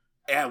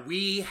And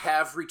we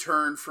have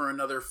returned for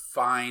another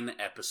fine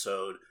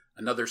episode,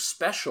 another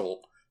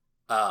special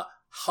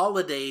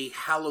holiday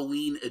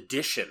Halloween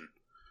edition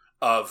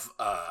of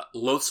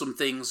Loathsome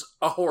Things,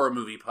 a horror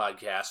movie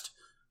podcast.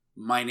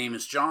 My name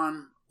is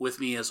John. With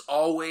me, as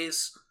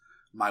always,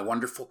 my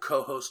wonderful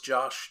co-host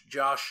Josh.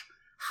 Josh,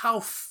 how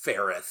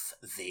fareth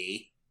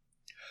thee?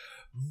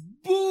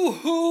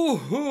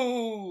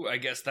 Boo-hoo-hoo! I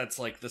guess that's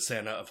like the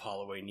Santa of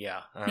Halloween.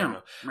 Yeah, I don't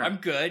know. Right.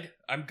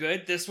 I'm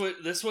good. This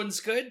one's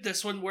good.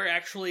 This one, we're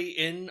actually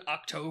in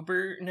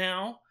October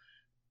now.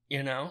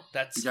 You know,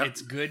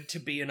 It's good to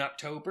be in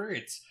October.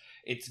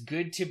 It's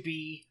good to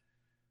be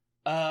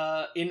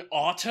in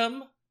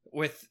autumn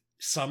with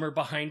summer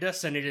behind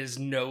us, and it is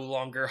no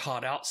longer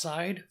hot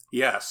outside.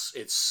 Yes,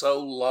 it's so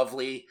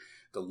lovely.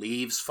 The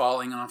leaves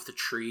falling off the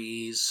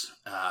trees,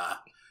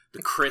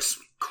 the crisp,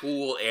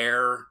 cool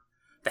air.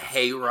 The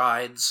hay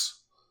rides,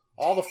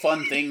 all the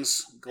fun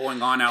things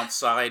going on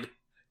outside.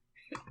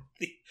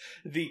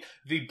 The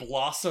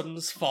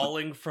blossoms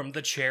falling from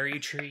the cherry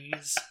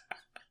trees.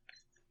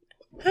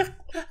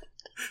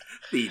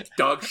 The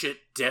dog shit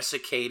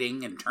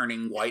desiccating and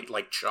turning white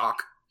like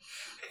chalk.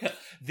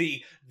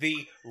 The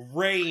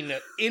rain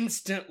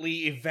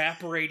instantly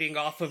evaporating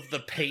off of the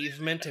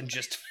pavement and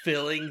just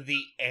filling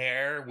the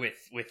air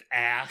with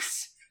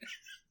ass.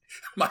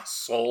 My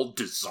soul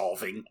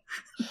dissolving.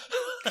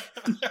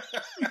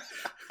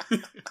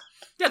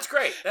 That's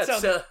great.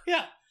 That's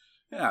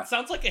yeah.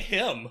 Sounds like a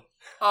hymn.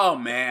 Oh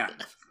man.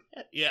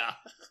 Yeah.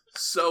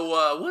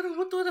 So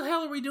what the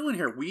hell are we doing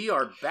here? We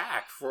are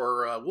back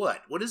for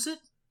what? What is it?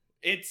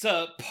 It's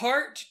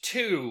part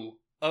 2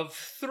 of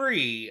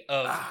 3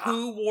 of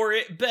Who Wore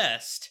It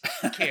Best,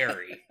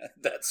 Carrie.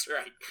 That's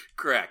right.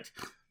 Correct.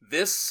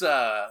 This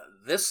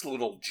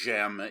little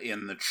gem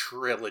in the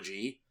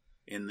trilogy,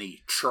 in the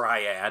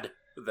triad,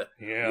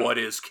 What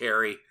is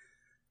Carrie?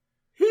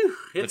 Whew,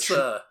 it's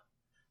a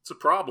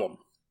problem.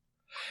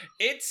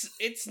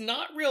 It's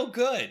not real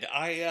good.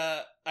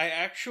 I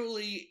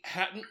actually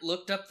hadn't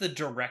looked up the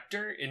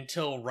director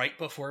until right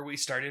before we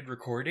started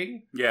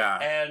recording. Yeah.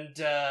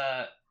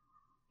 And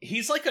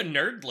he's like a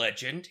nerd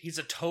legend. He's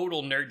a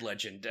total nerd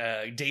legend.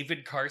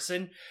 David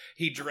Carson.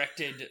 He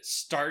directed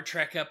Star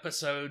Trek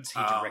episodes. He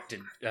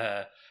directed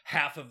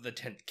half of the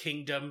 10th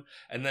Kingdom,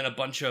 and then a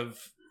bunch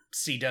of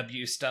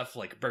CW stuff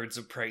like Birds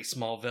of Prey,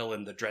 Smallville,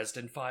 and the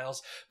Dresden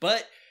Files.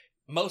 But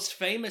most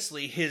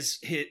famously, his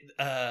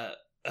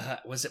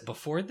was it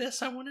before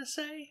this, I want to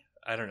say?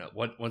 I don't know.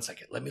 One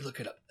second. Let me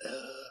look it up.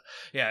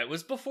 Yeah, it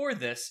was before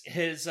this.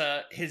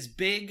 His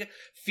big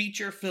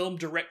feature film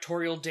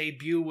directorial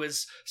debut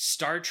was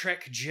Star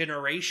Trek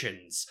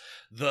Generations,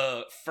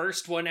 the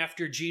first one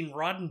after Gene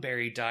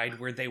Roddenberry died,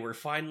 where they were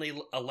finally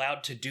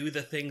allowed to do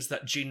the things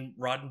that Gene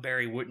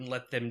Roddenberry wouldn't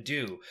let them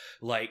do,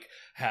 like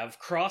have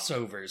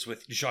crossovers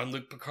with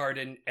Jean-Luc Picard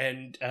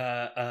and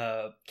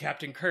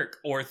Captain Kirk,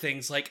 or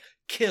things like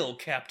kill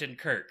Captain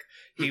Kirk.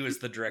 He was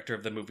the director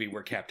of the movie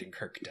where Captain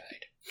Kirk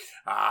died.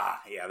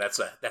 Yeah,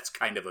 that's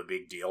kind of a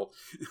big deal.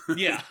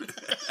 Yeah.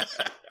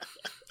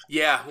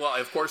 Yeah, well,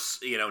 of course,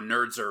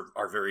 nerds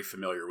are very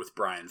familiar with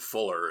Brian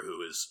Fuller,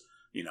 who is,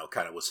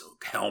 kind of was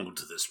helmed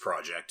this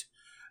project.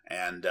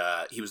 And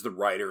he was the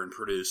writer and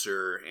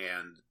producer,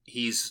 and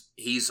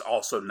he's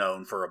also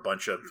known for a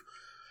bunch of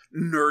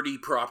nerdy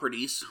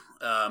properties.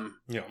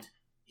 Yeah.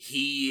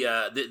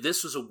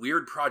 This was a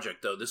weird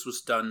project, though. This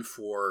was done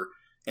for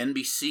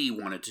NBC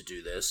wanted to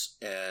do this,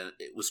 and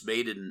it was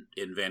made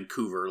in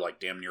Vancouver,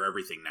 like damn near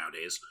everything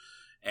nowadays.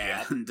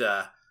 And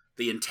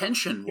the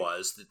intention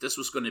was that this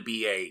was going to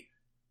be a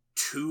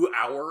 2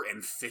 hour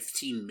and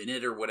 15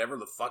 minute or whatever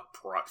the fuck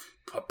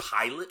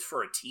pilot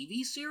for a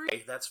TV series.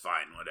 Hey, that's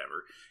fine,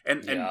 whatever.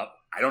 And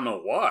I don't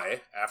know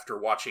why, after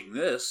watching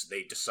this,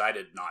 they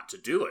decided not to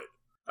do it.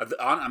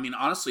 I mean,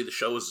 honestly, the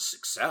show was a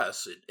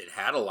success. It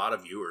had a lot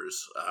of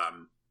viewers.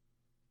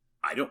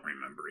 I don't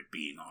remember it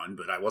being on,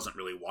 but I wasn't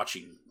really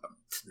watching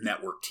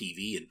network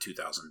TV in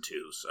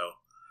 2002, so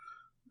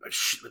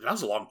that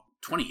was a long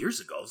 20 years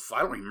ago. I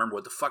don't remember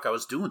what the fuck I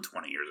was doing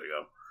 20 years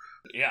ago.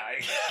 Yeah,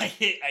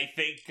 I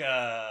think,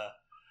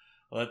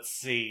 let's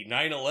see,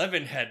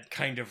 9/11 had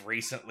kind of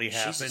recently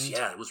happened. Jesus,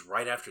 yeah, it was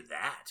right after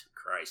that.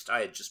 Christ,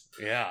 I had just...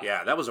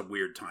 Yeah, that was a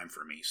weird time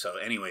for me. So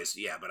anyways,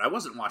 yeah, but I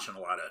wasn't watching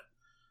a lot of...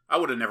 I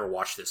would have never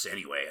watched this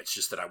anyway. It's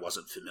just that I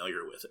wasn't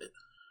familiar with it.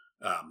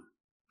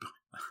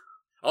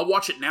 I'll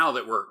watch it now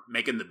that we're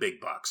making the big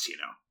bucks,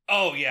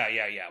 Oh, yeah.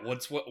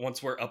 Once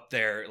we're up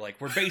there, like,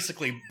 we're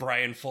basically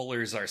Brian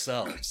Fullers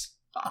ourselves.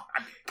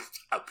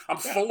 I'm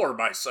Fuller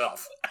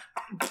myself.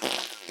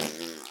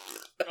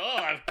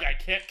 I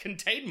can't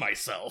contain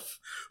myself.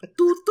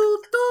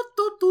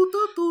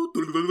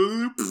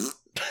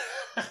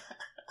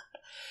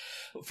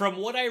 From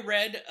what I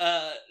read,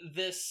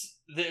 this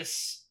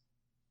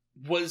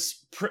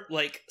was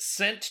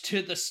sent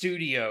to the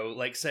studio,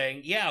 like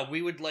saying, yeah,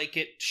 we would like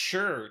it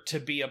to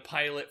be a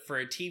pilot for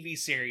a TV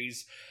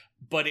series,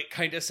 but it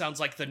kind of sounds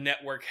like the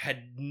network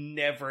had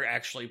never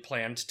actually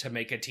planned to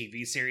make a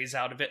TV series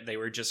out of it. They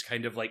were just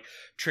kind of like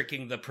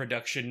tricking the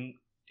production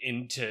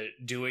into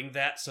doing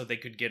that so they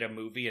could get a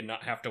movie and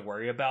not have to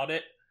worry about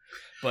it.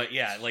 But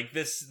yeah, like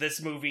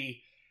this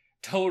movie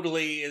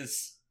totally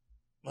is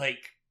like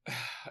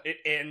it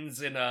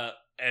ends in a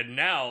and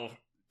now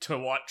to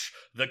watch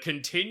the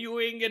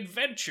continuing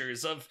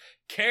adventures of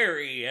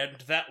Carrie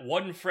and that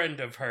one friend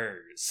of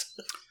hers.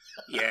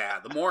 Yeah,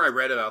 the more I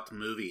read about the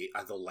movie,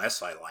 the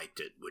less I liked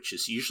it, which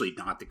is usually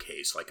not the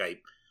case. Like I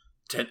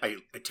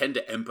tend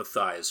to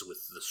empathize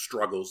with the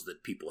struggles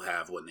that people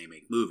have when they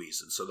make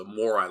movies, and so the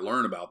more I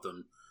learn about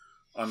them,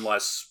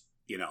 unless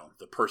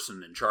the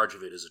person in charge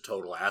of it is a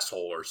total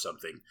asshole or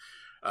something,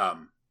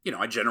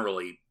 I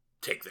generally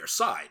take their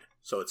side.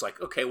 So it's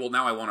like, okay, well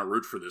now I want to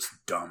root for this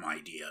dumb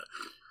idea.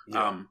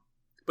 Yeah.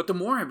 But the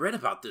more I read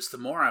about this, the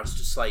more I was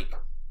just like,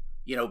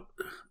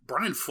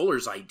 Brian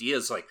Fuller's idea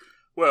is like,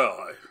 well,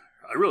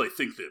 I really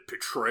think the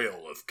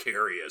portrayal of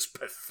Carrie as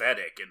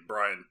pathetic in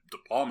Brian De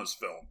Palma's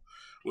film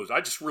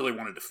I just really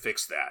wanted to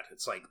fix that.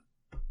 It's like,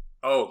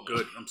 oh,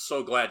 good. I'm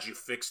so glad you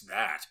fixed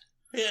that.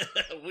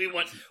 we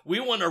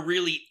want a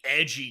really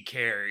edgy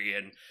Carrie,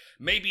 and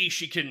maybe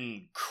she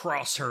can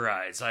cross her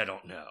eyes. I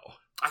don't know.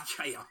 Oh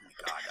my god!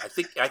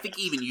 I think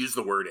he even used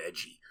the word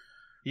edgy.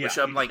 Yeah. Which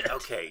I'm like,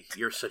 okay,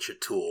 you're such a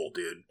tool,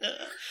 dude.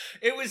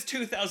 It was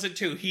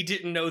 2002. He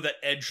didn't know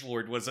that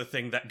edgelord was a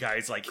thing that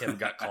guys like him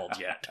got called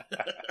yet.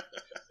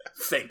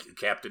 Thank you,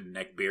 Captain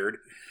Neckbeard.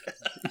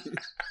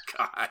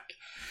 God.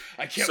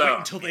 I can't wait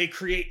until they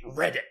create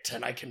Reddit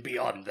and I can be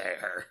on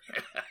there.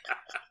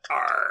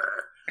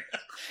 Arr.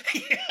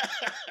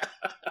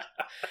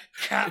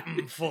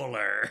 Captain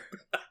Fuller.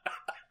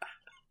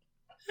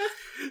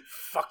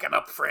 Fucking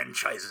up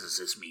franchises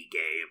is me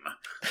game.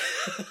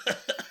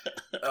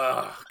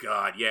 Oh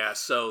god, yeah.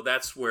 So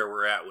that's where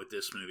we're at with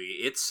this movie.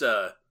 It's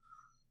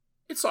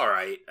all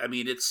right. I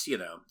mean, it's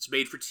it's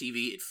made for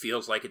TV. It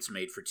feels like it's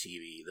made for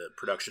TV. The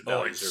production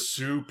values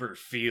super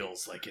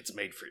feels like it's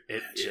made for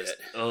it.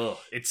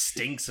 It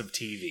stinks of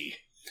TV.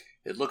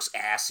 It looks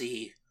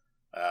assy.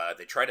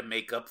 They try to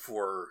make up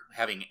for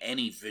having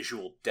any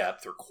visual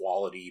depth or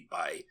quality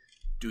by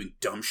doing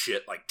dumb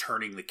shit like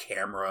turning the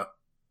camera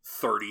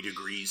 30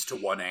 degrees to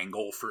one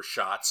angle for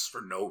shots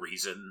for no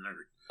reason,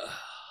 or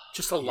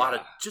just a lot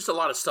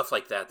of stuff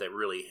like that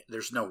really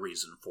there's no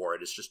reason for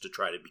it. It's just to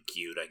try to be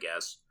cute, I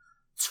guess.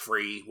 It's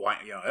free. Why,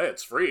 hey,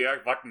 it's free. I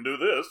can do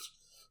this.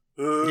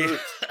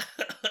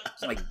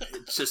 It's like,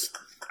 it's just,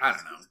 I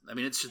don't know. I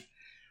mean, it's just,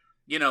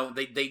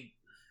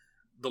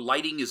 the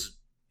lighting is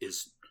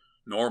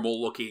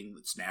normal looking.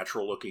 It's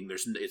natural looking.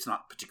 It's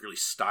not particularly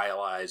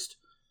stylized.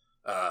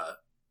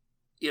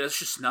 It's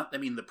just not, I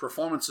mean, the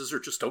performances are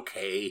just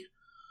okay.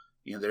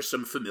 There's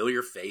some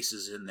familiar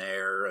faces in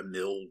there.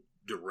 Emil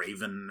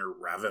Raven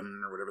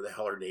or whatever the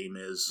hell her name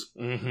is.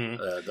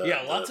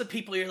 Mm-hmm. Lots of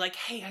people are like,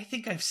 hey, I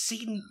think I've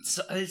seen,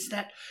 is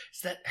that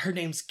her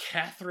name's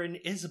Catherine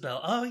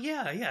Isabel? Oh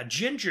yeah,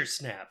 Ginger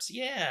Snaps.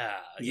 Yeah,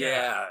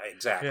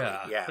 exactly.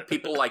 Yeah,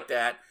 people like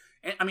that.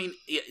 And I mean,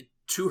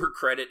 to her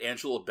credit,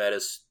 Angela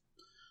Bettis,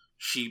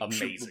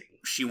 amazing.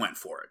 She went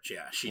for it.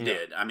 Yeah, she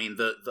did. I mean,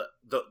 the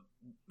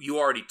you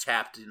already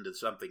tapped into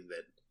something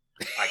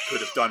that I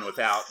could have done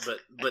without,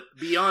 but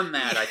beyond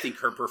that, I think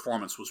her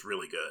performance was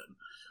really good.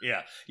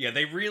 Yeah,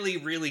 they really,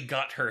 really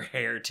got her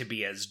hair to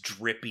be as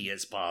drippy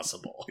as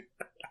possible.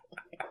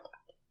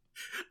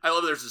 I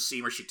love there's a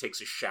scene where she takes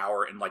a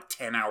shower and like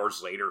 10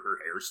 hours later her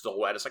hair's still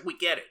wet. It's like, we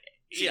get it.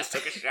 She just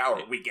took a shower.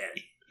 We get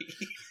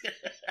it.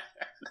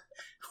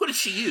 What did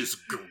she use?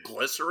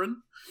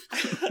 Glycerin?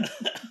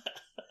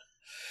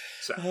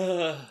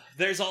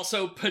 There's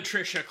also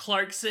Patricia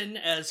Clarkson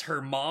as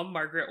her mom,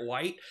 Margaret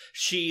White.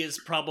 She is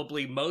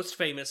probably most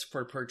famous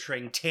for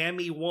portraying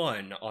Tammy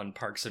One on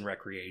Parks and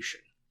Recreation.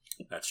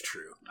 That's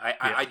true.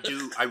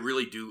 I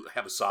really do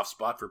have a soft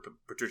spot for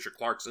Patricia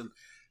Clarkson.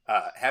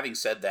 Having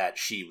said that,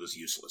 she was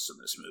useless in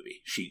this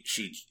movie. She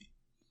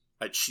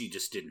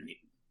just didn't.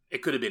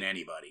 It could have been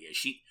anybody.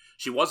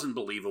 She wasn't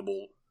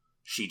believable.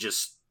 She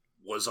just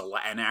was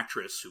an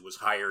actress who was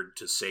hired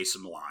to say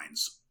some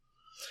lines.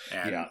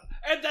 And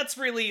that's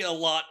really a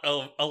lot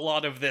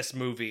of this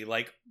movie.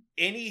 Like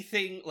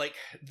anything, like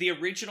the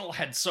original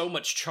had so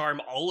much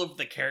charm. All of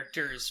the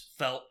characters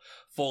felt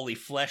fully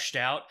fleshed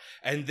out,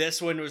 and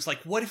this one was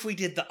like, what if we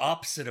did the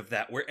opposite of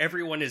that, where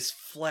everyone is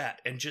flat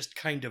and just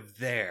kind of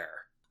there?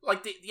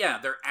 Like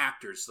they're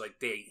actors. Like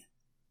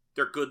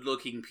they're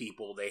good-looking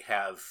people. They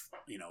have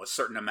a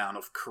certain amount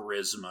of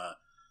charisma.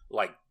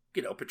 Like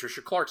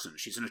Patricia Clarkson.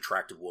 She's an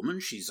attractive woman.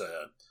 She's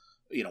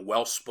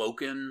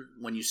well-spoken.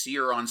 When you see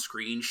her on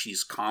screen,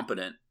 she's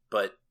competent,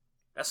 but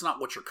that's not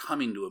what you're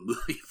coming to a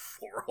movie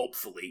for,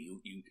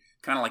 hopefully. You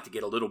kind of like to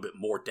get a little bit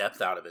more depth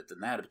out of it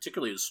than that,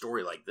 particularly a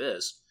story like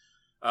this.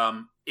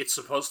 It's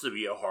supposed to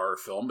be a horror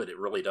film, but it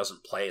really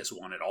doesn't play as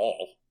one at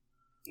all.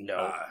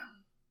 No.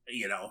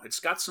 It's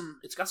got some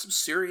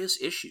serious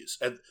issues.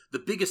 The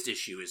biggest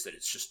issue is that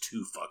it's just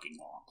too fucking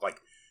long. Like,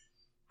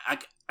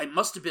 I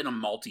must have been a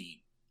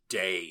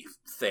multi-day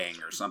thing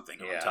or something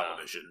on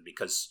television,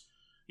 because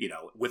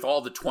with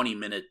all the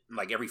 20-minute,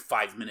 like every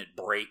 5-minute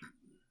break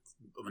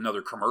of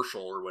another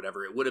commercial or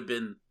whatever, it would have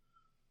been,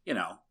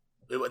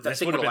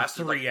 This would have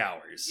been 3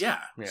 hours. Yeah.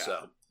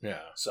 Yeah.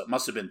 So it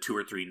must have been 2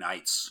 or 3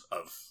 nights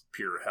of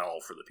pure hell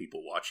for the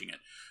people watching it.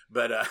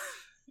 But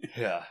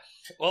yeah.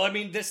 Well, I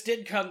mean, this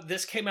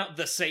came out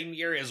the same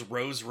year as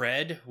Rose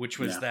Red, which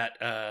was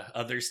that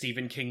other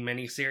Stephen King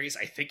miniseries.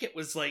 I think it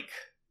was like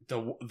the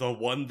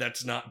one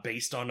that's not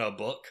based on a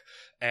book,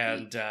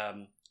 and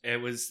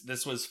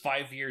this was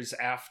 5 years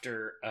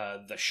after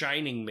the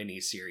Shining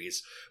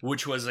miniseries,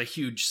 which was a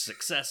huge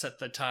success at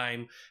the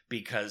time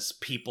because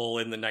people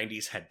in the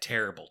 90s had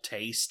terrible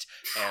taste,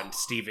 and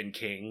Stephen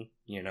King,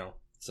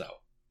 so.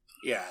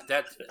 Yeah,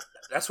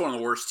 that's one of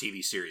the worst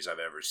TV series I've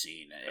ever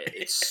seen.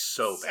 It's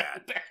so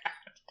bad.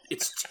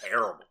 It's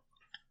terrible.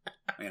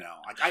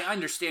 I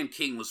understand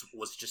King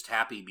was just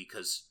happy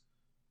because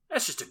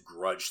that's just a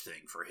grudge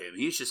thing for him.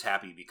 He's just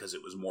happy because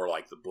it was more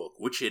like the book,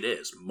 which it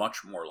is,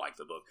 much more like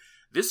the book.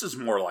 This is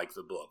more like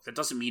the book. That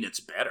doesn't mean it's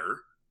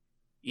better.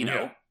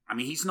 Yeah. I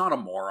mean, he's not a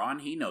moron.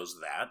 He knows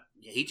that.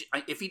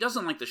 If he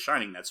doesn't like The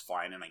Shining, that's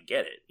fine, and I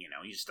get it. He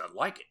just doesn't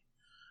like it.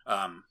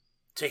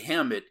 To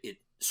him, it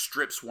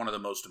strips one of the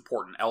most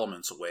important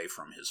elements away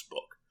from his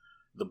book.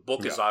 The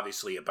book is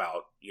obviously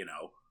about,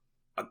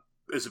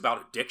 is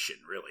about addiction,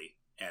 really.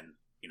 And,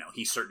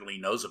 he certainly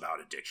knows about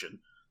addiction.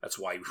 That's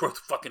why he wrote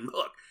the fucking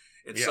book.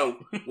 And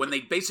so when they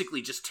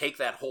basically just take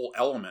that whole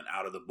element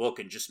out of the book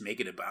and just make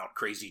it about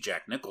crazy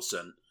Jack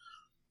Nicholson,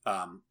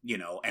 and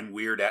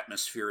weird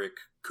atmospheric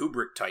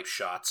Kubrick type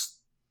shots,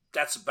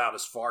 that's about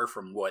as far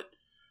from what,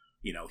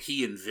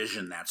 he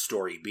envisioned that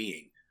story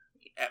being.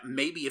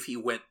 Maybe if he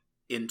went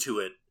into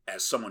it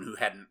as someone who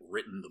hadn't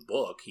written the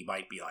book, he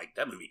might be like,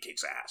 that movie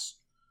kicks ass.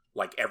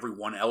 Like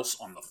everyone else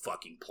on the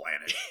fucking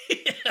planet.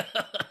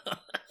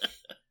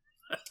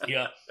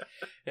 Yeah.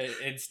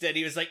 Instead,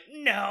 he was like,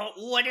 no,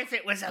 what if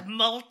it was a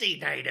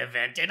multi-night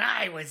event and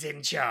I was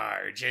in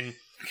charge and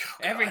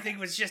everything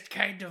was just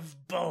kind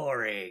of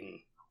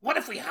boring? What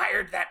if we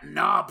hired that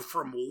knob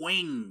from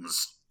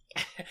Wings?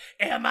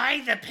 Am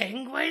I the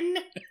Penguin?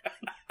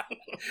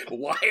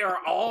 Why are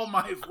all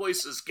my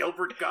voices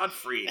Gilbert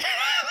Gottfried?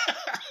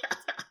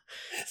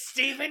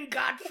 Stephen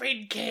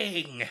Gottfried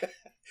King.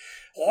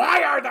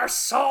 Why are there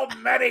so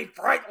many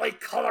brightly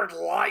colored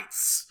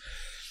lights?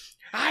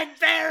 I'm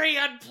very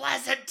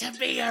unpleasant to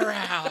be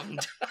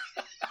around.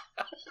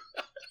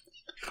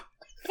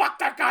 Fuck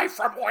that guy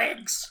from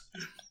Wings.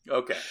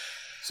 Okay,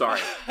 sorry.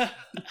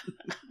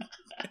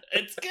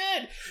 It's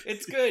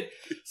good.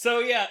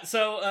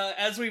 So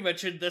as we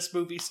mentioned, this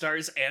movie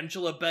stars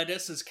Angela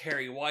Bettis as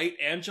Carrie White.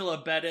 Angela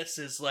Bettis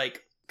is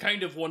like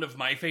kind of one of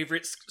my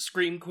favorite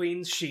scream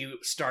queens. She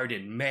starred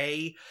in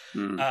May,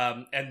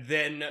 and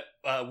then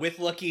with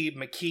Lucky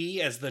McKee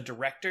as the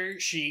director,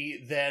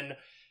 she then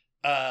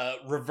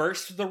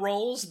reversed the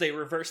roles. They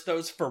reversed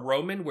those for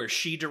Roman, where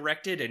she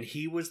directed and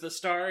he was the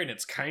star, and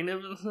it's kind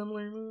of a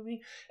similar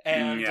movie.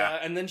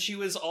 And then she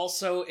was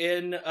also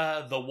in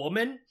The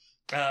Woman,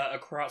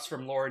 across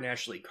from Lauren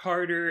Ashley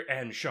Carter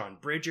and Sean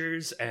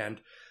Bridgers,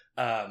 and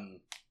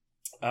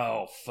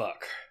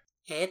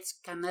it's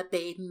gonna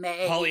be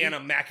May. Pollyanna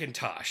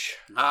McIntosh.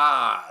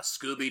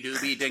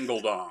 Scooby-Dooby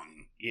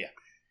Dingle-Dong. Yeah.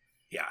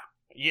 Yeah.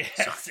 Yes,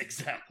 Sorry.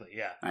 exactly,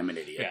 yeah. I'm an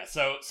idiot. Yeah,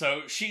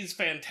 so she's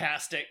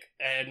fantastic,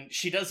 and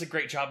she does a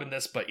great job in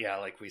this, but yeah,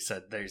 like we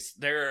said,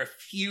 there are a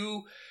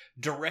few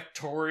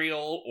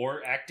directorial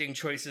or acting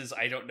choices,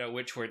 I don't know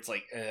which, where it's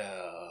like,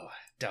 oh,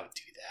 don't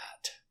do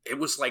that. It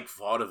was like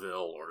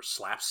vaudeville or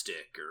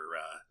slapstick or,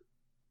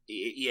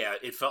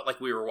 it felt like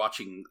we were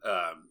watching,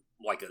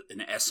 like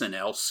an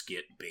SNL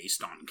skit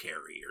based on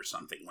Carrie or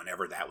something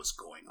whenever that was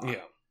going on.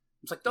 Yeah.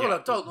 It's like,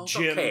 don't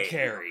Jim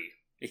Carrey.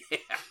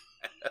 Yeah.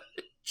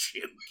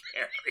 Jim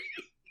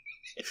Carrey.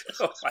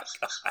 Oh my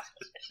god.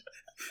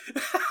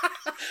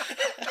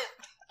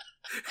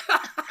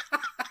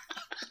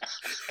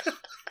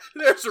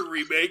 There's a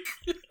remake.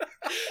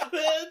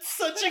 That's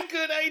such a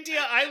good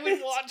idea. I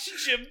would watch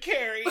Jim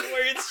Carrey,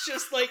 where it's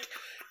just like,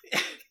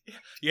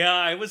 yeah,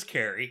 I was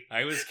Carrie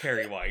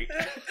White.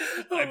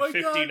 I'm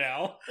 50 God.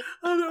 now.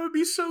 Oh, that would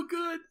be so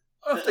good.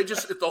 Oh,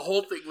 if the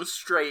whole thing was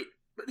straight,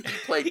 but he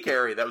played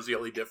Carrie. That was the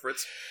only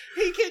difference.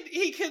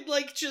 He could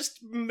like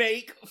just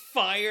make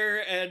fire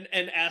and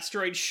an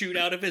asteroid shoot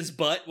out of his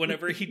butt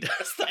whenever he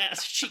does the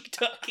ass cheek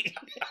tucking.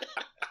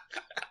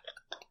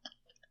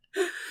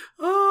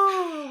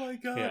 Oh my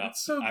god, yeah,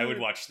 it's so good. I would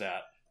watch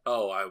that.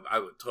 Oh, I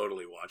would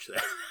totally watch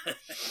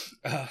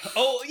that.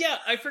 Oh yeah,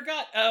 I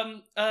forgot.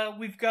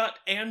 We've got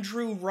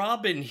Andrew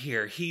Robin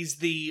here. He's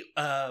the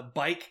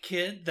bike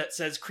kid that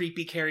says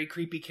 "Creepy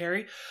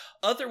Carrie,"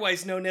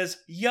 otherwise known as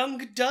Young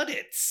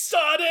Duddits.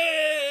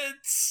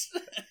 Duddits!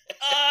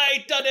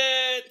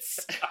 Duddits!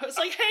 I was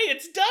like, hey,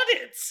 it's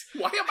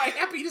Duddits! Why am I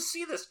happy to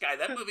see this guy?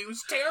 That movie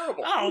was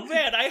terrible. Oh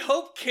man, I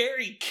hope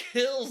Carrie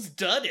kills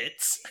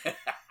Duddits.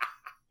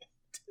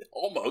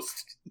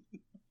 Almost.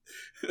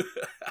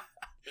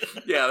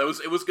 Yeah,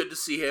 it was good to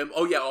see him.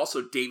 Oh yeah,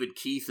 also David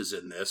Keith is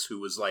in this, who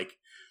was like,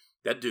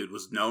 that dude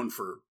was known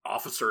for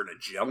Officer and a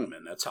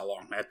Gentleman. That's how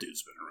long that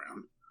dude's been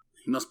around.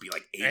 He must be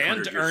like 800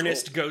 and years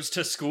Ernest old. Goes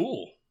to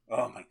School.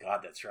 Oh my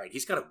god, that's right.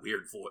 He's got a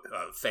weird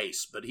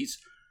face, but he's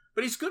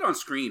But he's good on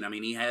screen. I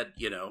mean, he had,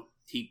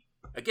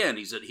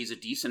 he's a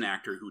decent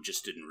actor who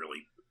just didn't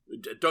really.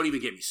 Don't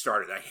even get me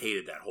started. I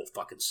hated that whole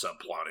fucking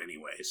subplot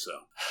anyway, so.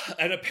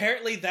 And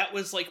apparently that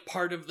was, like,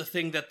 part of the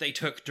thing that they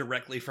took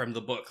directly from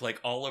the book. Like,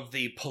 all of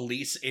the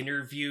police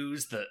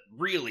interviews, the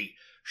really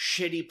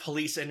shitty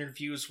police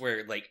interviews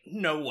where, like,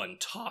 no one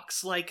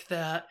talks like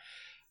that.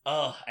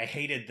 Ugh, I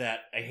hated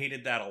that. I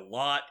hated that a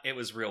lot. It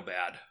was real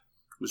bad.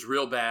 It was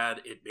real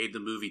bad. It made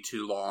the movie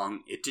too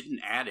long. It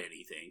didn't add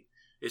anything.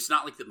 It's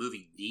not like the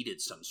movie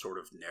needed some sort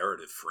of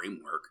narrative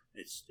framework.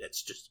 It's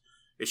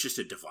just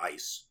a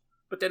device.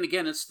 But then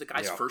again, it's the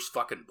guy's first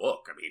fucking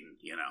book. I mean,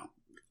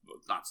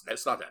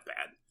 that's not that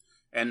bad.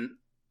 And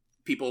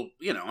people,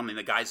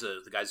 the guy's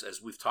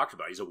as we've talked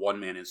about, he's a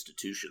one-man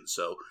institution.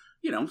 So,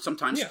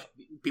 sometimes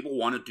people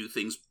want to do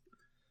things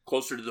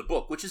closer to the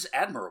book, which is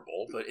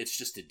admirable, but it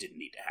didn't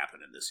need to happen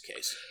in this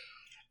case.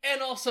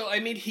 And also, I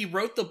mean, he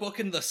wrote the book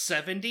in the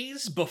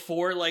 70s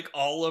before, like,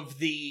 all of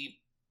the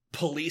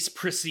police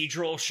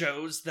procedural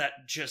shows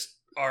that just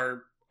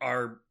are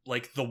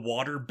like the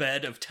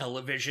waterbed of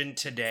television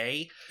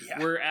today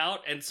were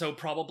out. And so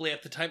probably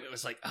at the time it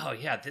was like, oh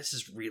yeah, this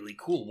is really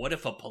cool. What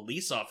if a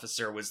police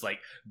officer was like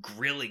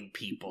grilling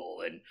people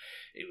and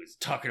it was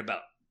talking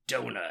about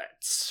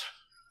donuts?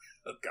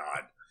 Oh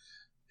God.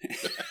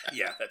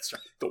 Yeah, that's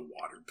right. The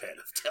waterbed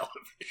of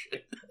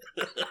television.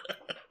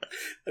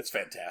 That's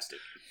fantastic.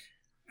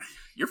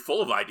 You're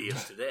full of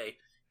ideas today.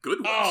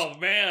 Good ones. Oh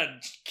man,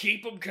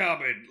 keep them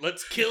coming.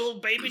 Let's kill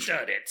baby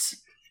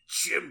donuts.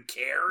 Jim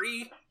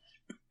Carrey?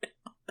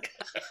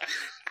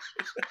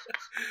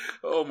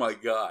 Oh my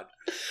God.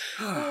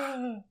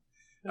 All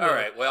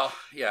right, well,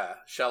 yeah.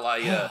 Shall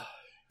I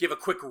give a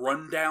quick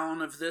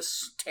rundown of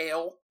this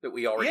tale that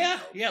we already know?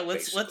 Yeah,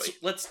 let's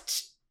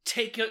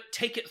take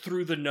it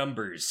through the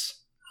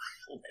numbers.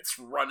 Let's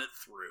run it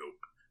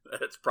through.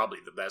 That's probably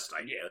the best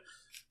idea.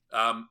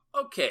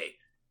 Okay,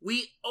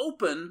 we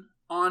open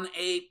on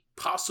a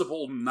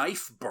possible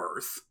knife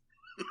birth,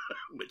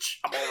 which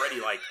I'm already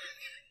like,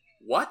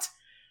 what?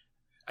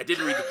 I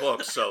didn't read the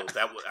book, so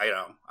that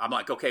I'm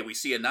like, okay, we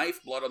see a knife,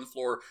 blood on the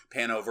floor,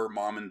 pan over,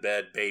 mom in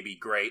bed, baby,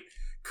 great.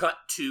 Cut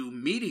to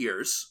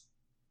meteors,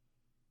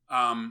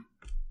 and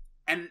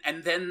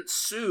then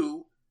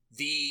Sue,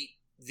 the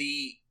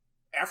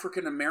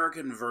African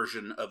American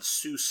version of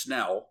Sue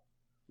Snell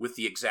with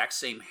the exact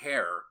same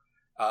hair,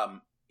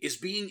 is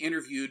being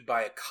interviewed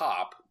by a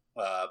cop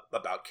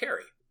about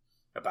Carrie,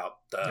 about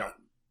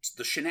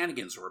the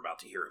shenanigans we're about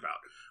to hear about.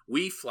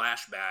 We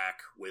flash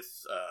back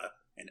with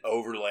an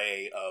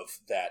overlay of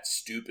that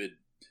stupid,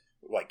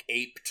 like,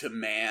 ape to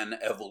man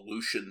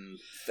evolution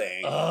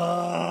thing.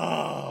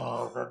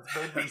 Oh, that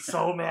made me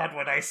so mad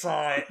when I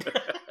saw it.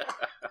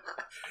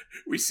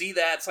 We see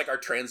that. It's like our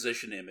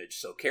transition image.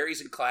 So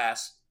Carrie's in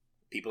class.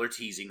 People are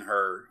teasing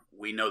her.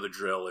 We know the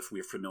drill if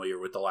we're familiar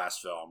with the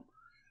last film,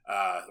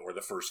 or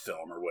the first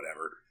film, or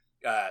whatever.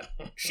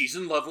 She's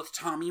in love with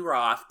Tommy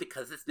Roth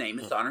because his name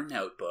is on her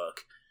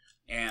notebook.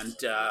 And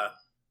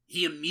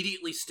he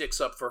immediately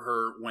sticks up for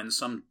her when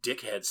some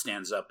dickhead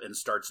stands up and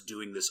starts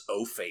doing this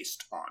O-face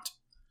taunt.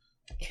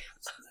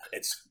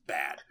 It's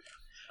bad.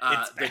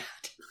 It's bad.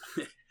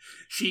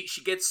 She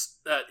gets,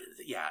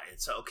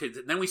 it's okay.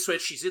 Then we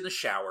switch. She's in the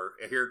shower.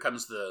 Here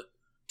comes the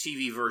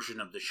TV version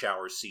of the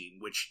shower scene,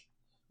 which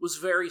was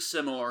very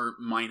similar,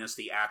 minus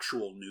the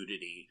actual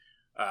nudity.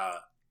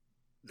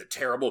 The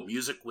terrible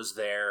music was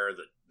there.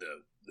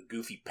 The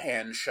goofy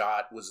pan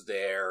shot was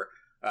there.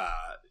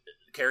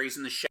 Carrie's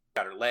in the shower,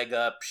 got her leg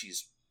up.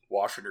 She's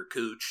washing her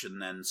cooch, and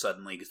then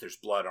suddenly there's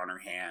blood on her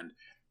hand,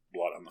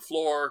 blood on the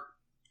floor,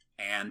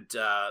 and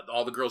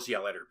all the girls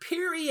yell at her,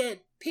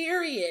 "Period!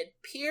 Period!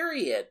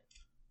 Period!"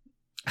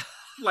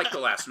 Like the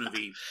last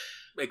movie,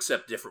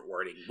 except different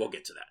wording. We'll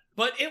get to that.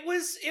 But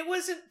it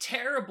wasn't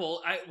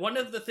terrible. One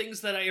of the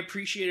things that I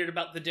appreciated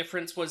about the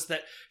difference was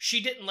that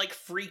she didn't, like,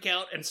 freak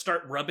out and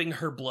start rubbing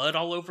her blood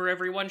all over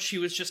everyone. She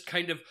was just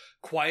kind of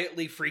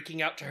quietly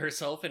freaking out to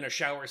herself in a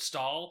shower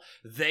stall.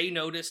 They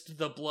noticed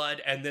the blood,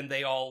 and then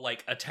they all,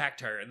 like, attacked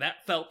her. And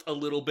that felt a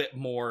little bit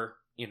more,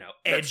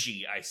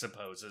 edgy, I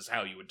suppose, is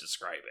how you would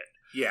describe it.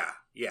 Yeah.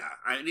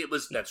 I mean,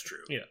 that's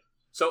true. Yeah.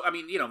 So, I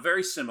mean,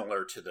 very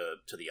similar to the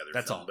other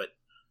That's film. all. But,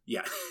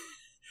 yeah.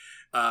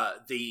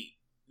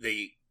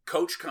 The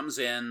coach comes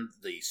in,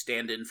 the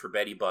stand-in for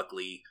Betty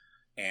Buckley,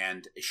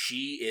 and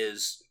she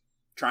is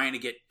trying to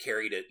get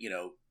Carrie to,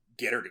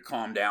 get her to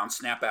calm down,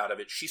 snap out of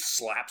it. She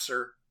slaps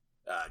her,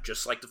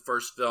 just like the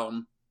first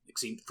film. It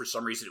seemed, for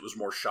some reason, it was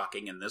more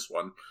shocking in this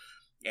one.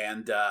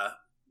 And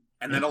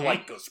then a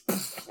light goes,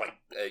 like,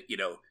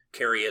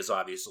 Carrie has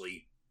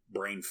obviously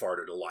brain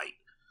farted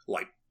a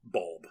light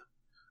bulb.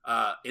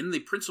 In the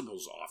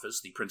principal's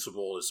office, the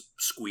principal is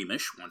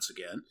squeamish once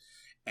again.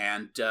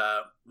 And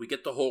we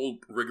get the whole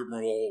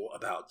rigmarole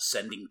about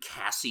sending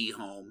Cassie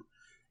home,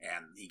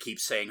 and he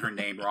keeps saying her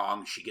name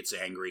wrong. She gets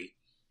angry.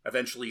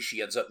 Eventually,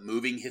 she ends up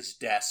moving his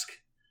desk,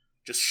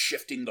 just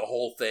shifting the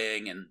whole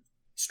thing, and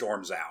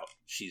storms out.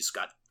 She's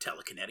got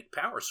telekinetic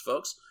powers,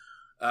 folks.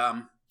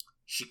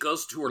 She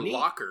goes to her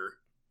locker,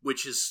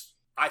 which is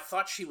I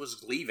thought she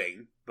was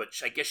leaving, but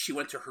I guess she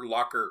went to her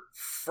locker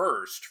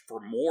first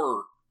for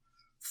more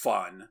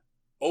fun.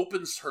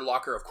 Opens her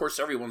locker. Of course,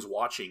 everyone's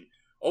watching.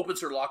 Opens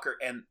her locker,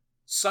 and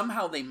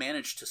somehow they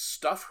managed to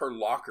stuff her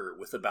locker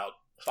with about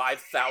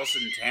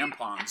 5,000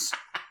 tampons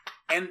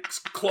and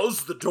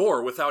close the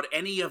door without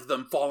any of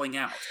them falling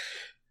out.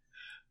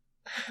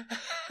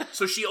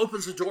 So she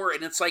opens the door,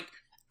 and it's like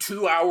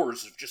 2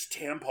 hours of just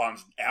tampons.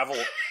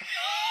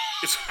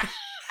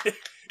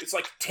 It's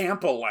like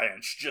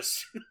Tampa-lanche,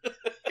 just...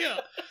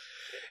 Yeah.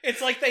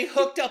 It's like they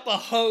hooked up a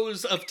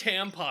hose of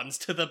tampons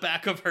to the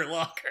back of her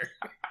locker.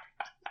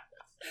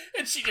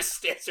 And she just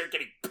stands there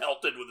getting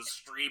pelted with a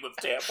stream of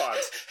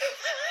tampons.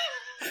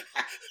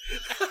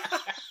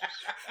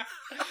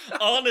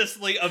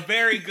 Honestly, a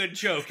very good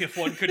joke if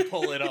one could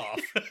pull it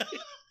off.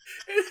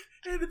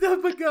 And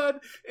oh my god!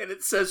 And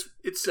it says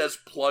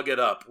 "plug it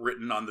up"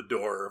 written on the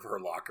door of her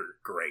locker.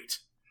 Great.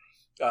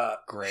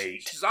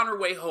 Great. She's on her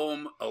way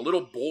home. A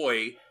little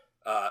boy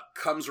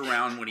comes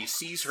around when he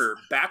sees her,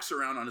 backs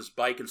around on his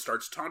bike and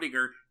starts taunting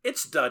her.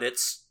 It's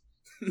Duddits.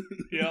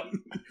 Yep.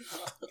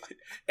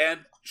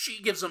 And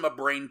she gives him a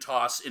brain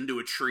toss into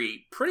a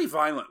tree pretty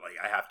violently,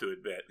 I have to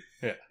admit.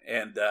 Yeah.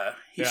 And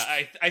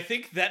I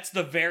think that's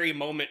the very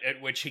moment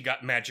at which he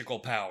got magical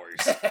powers.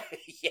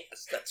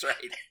 Yes, that's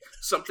right.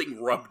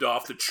 Something rubbed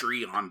off the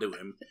tree onto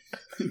him.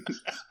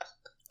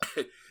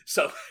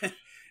 So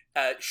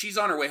she's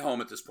on her way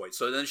home at this point.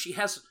 So then she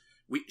has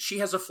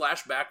a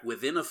flashback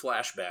within a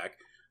flashback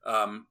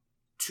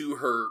to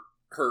her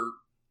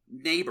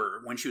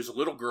neighbor. When she was a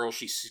little girl,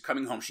 she's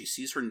coming home. She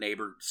sees her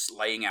neighbor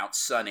laying out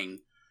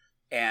sunning,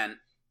 and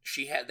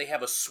they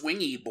have a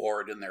swingy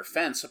board in their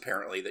fence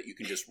apparently that you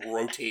can just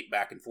rotate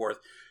back and forth.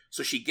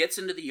 So she gets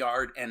into the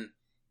yard and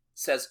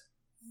says,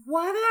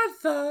 "What are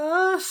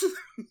those?"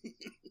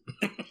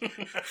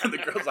 And the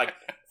girl's like,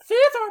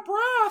 "These are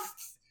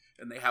breasts."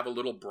 And they have a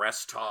little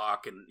breast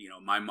talk, and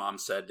my mom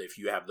said if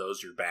you have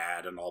those you're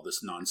bad and all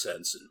this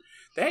nonsense, and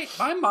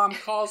my mom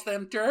calls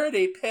them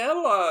dirty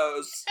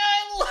pillows.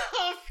 I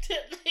loved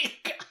it.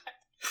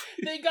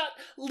 They got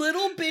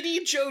little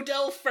bitty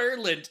Jodelle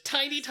Ferland,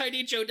 tiny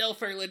Jodelle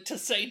Ferland to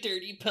say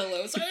dirty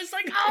pillows. I was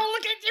like, oh,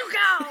 look at you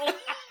go.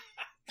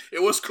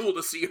 It was cool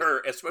to see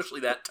her, especially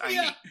that tiny.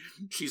 Yeah.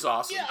 She's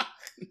awesome. Yeah.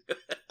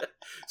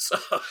 So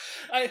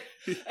I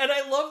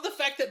love the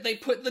fact that they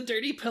put the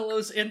dirty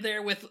pillows in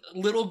there with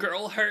little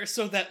girl her,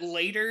 so that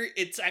later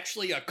it's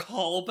actually a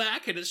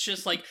callback, and it's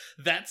just like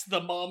that's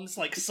the mom's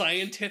like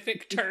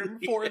scientific term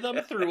for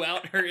them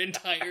throughout her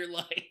entire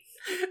life.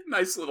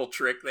 Nice little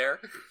trick there.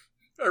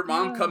 Her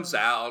mom comes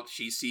out.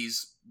 She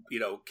sees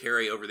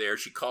Carrie over there.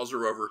 She calls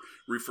her over,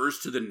 refers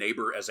to the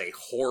neighbor as a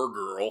whore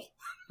girl.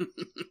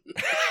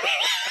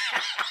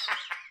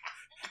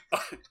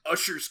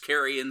 Ushers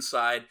Carrie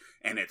inside,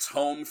 and it's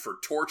home for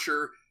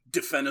torture,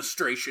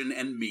 defenestration,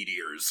 and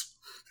meteors.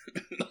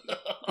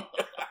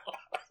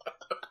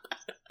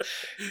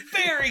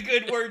 Very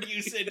good word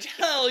usage.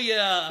 Hell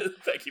yeah.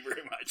 Thank you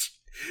very much.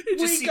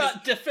 We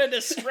got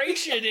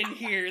defenestration in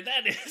here.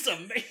 That is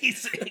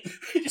amazing.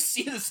 You just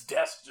see this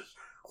desk just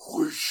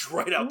whoosh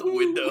right out the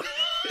window.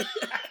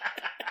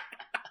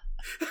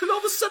 And all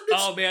of a sudden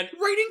it's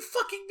raining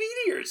fucking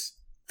meteors.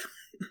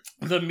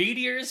 The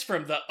meteors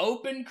from the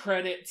open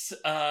credits,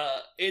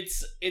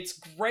 it's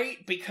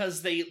great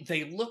because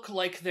they look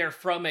like they're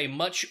from a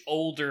much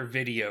older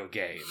video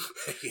game.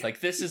 Yeah. Like,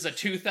 this is a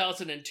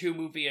 2002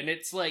 movie, and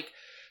it's like,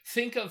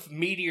 think of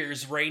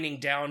meteors raining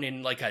down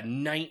in like a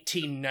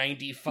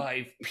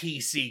 1995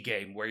 PC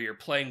game where you're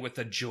playing with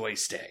a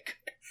joystick.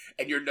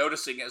 And you're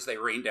noticing as they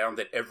rain down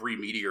that every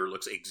meteor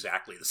looks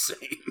exactly the same.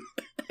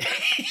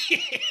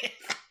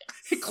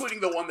 Including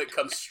the one that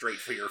comes straight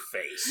for your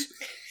face.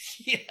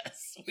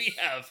 Yes, we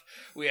have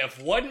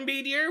one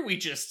meteor, we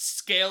just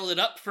scale it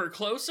up for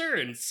closer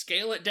and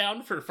scale it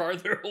down for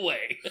farther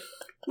away.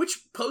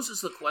 Which poses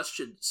the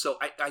question, so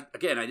I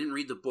didn't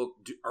read the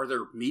book, are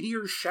there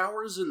meteor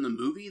showers in the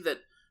movie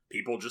that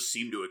people just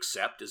seem to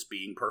accept as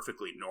being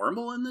perfectly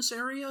normal in this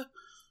area?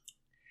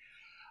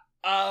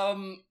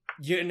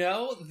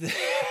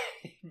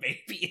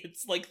 Maybe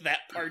it's like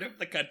that part of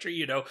the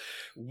country,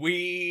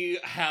 we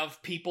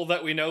have people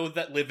that we know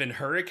that live in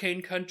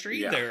hurricane country.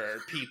 Yeah. There are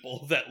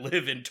people that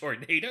live in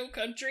tornado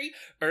country,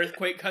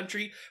 earthquake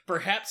country.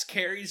 Perhaps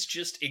Carrie's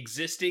just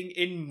existing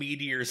in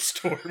meteor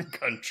storm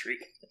country.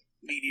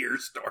 Meteor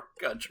storm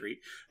country.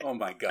 Oh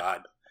my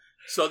god.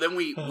 So then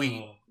we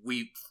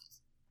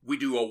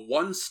do a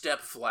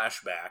one-step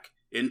flashback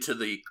into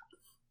the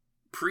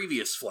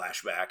previous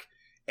flashback,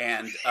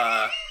 and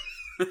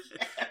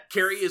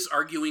Carrie is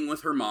arguing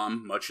with her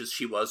mom, much as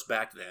she was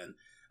back then.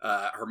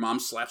 Her mom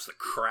slaps the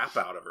crap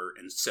out of her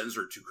and sends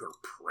her to her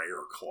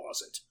prayer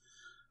closet.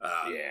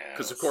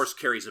 Because, of course,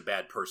 Carrie's a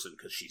bad person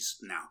because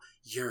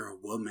you're a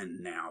woman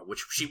now,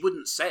 which she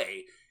wouldn't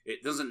say.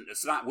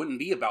 Wouldn't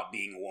be about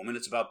being a woman.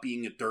 It's about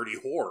being a dirty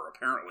whore,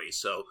 apparently.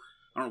 So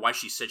I don't know why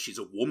she said she's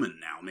a woman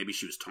now. Maybe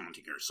she was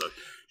taunting her. So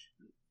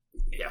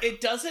Yeah.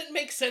 It doesn't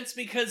make sense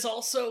because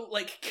also,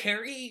 like,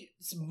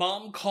 Carrie's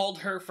mom called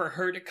her for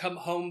her to come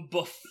home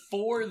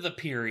before the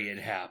period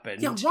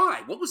happened. Yeah,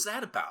 why? What was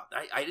that about?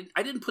 I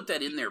didn't put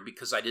that in there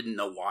because I didn't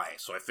know why,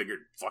 so I figured,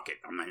 fuck it,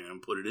 I'm not going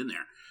to put it in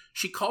there.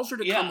 She calls her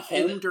to come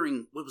home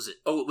during, what was it?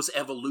 Oh, it was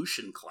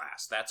evolution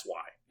class, that's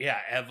why. Yeah,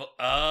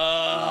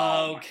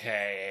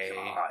 okay.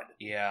 God.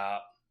 Yeah.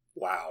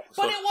 Wow.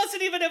 But it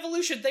wasn't even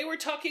evolution. They were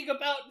talking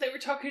about the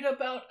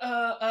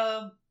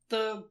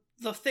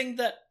thing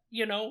that,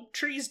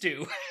 trees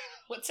do.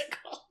 What's it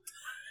called?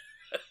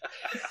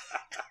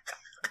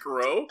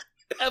 Grow?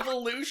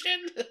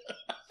 Evolution?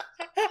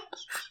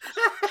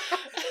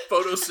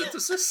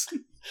 Photosynthesis?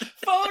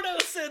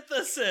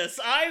 Photosynthesis!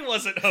 I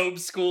wasn't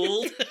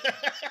homeschooled.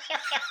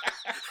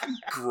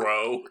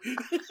 Grow.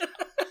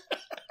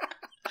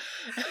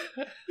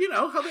 You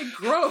know how they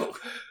grow.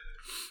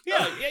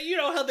 Yeah, you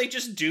know how they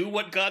just do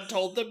what God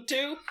told them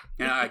to?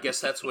 Yeah, I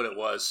guess that's what it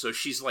was. So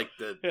she's like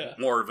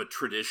more of a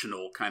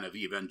traditional kind of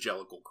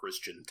evangelical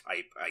Christian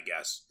type, I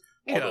guess.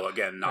 Although,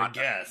 again, not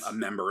a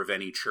member of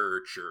any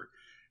church. Or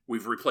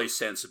we've replaced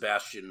San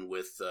Sebastian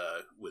with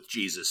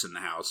Jesus in the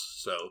house,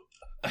 so...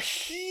 A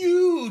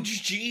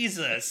huge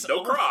Jesus!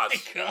 No cross! Oh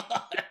my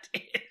God!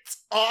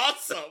 It's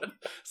awesome!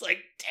 It's like,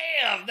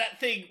 damn, that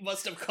thing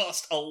must have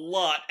cost a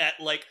lot at,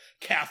 like,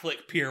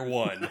 Catholic Pier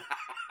 1.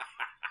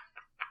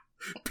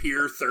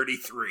 Pier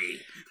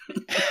 33.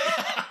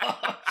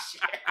 Oh,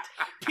 shit.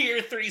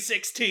 Pier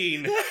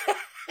 316.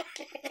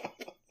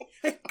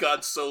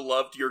 God so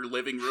loved your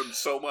living room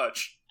so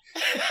much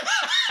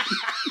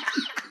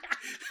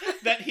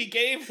that he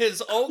gave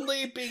his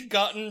only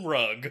begotten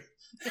rug.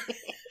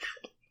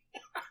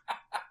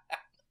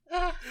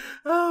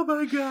 Oh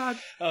my God.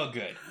 Oh,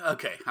 good.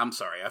 Okay, I'm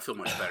sorry. I feel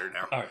much better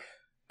now. All right.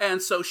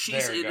 And so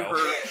she's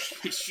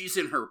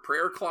in her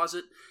prayer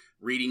closet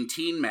reading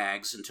teen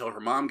mags until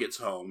her mom gets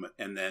home,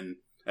 and then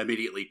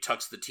immediately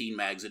tucks the teen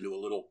mags into a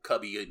little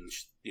cubby and,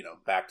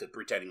 back to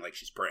pretending like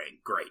she's praying.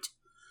 Great.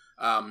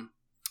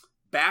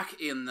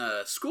 Back in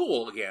the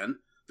school again,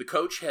 the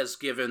coach has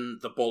given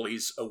the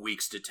bullies a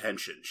week's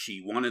detention.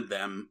 She wanted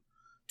them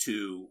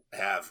to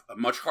have a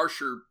much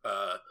harsher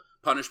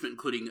punishment,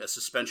 including a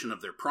suspension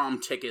of their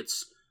prom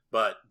tickets,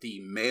 but the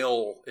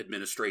male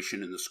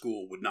administration in the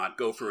school would not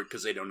go for it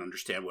because they don't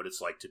understand what it's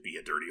like to be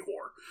a dirty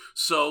whore.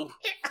 So...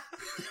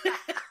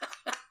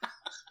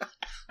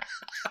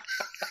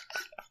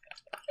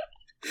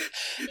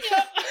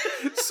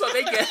 So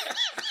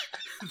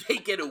they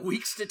get a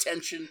week's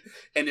detention,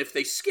 and if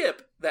they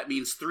skip, that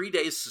means 3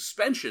 days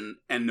suspension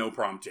and no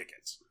prom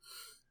tickets.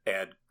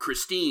 And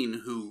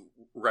Christine, who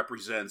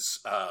represents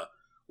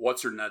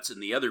What's Her Nuts in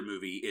the other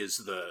movie, is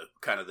the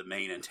kind of the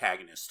main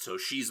antagonist, so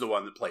she's the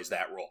one that plays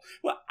that role.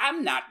 Well,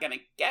 I'm not gonna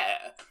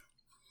get.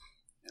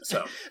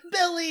 So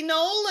Billy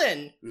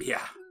Nolan.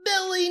 Yeah,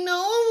 Billy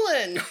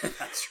Nolan.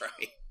 That's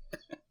right.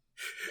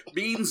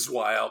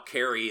 Meanwhile,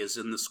 Carrie is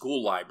in the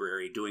school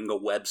library doing a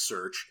web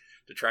search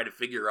to try to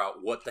figure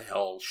out what the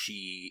hell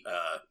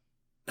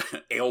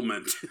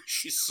ailment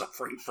she's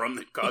suffering from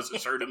that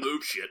causes her to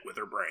move shit with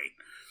her brain.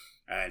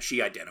 And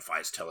she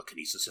identifies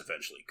telekinesis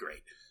eventually.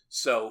 Great.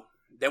 So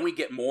then we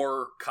get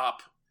more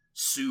cop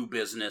sue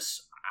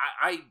business.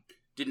 I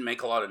didn't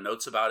make a lot of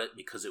notes about it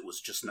because it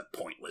was just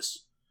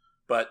pointless.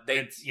 But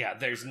there's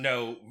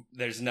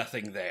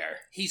nothing there.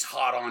 He's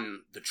hot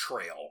on the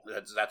trail.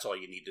 That's all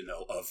you need to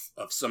know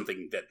of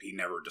something that he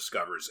never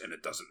discovers, and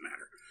it doesn't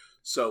matter.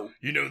 So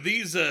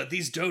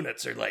these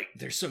donuts are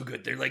they're so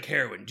good. They're like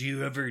heroin. Do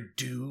you ever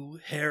do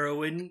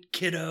heroin,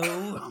 kiddo?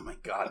 Oh my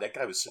God, that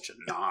guy was such a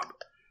knob.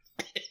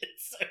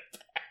 It's so bad.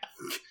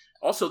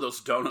 Also, those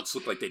donuts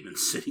look like they've been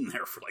sitting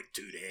there for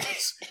 2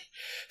 days.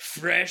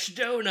 Fresh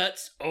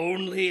donuts,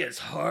 only as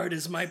hard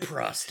as my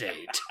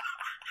prostate.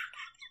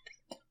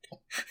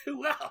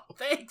 Well,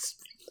 thanks.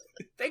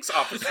 Thanks,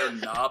 Officer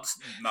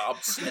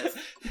Knobsmith.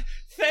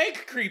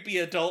 Thank, creepy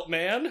adult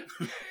man.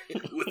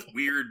 With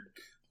weird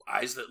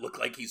eyes that look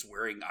like he's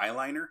wearing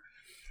eyeliner.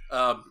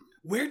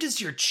 Where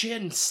does your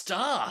chin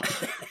stop?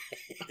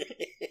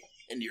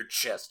 And your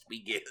chest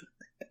begin.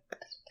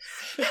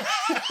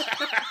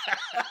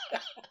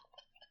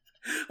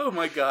 Oh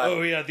my God.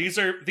 Oh yeah, these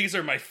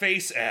are my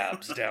face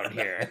abs down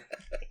here.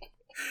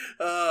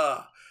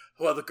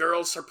 Well, the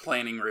girls are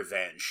planning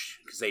revenge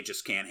because they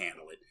just can't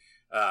handle it.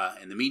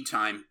 In the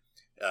meantime,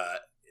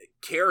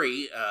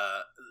 Carrie,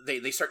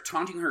 they start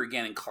taunting her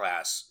again in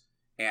class,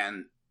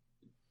 and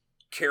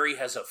Carrie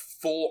has a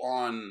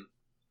full-on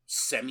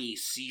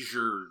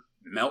semi-seizure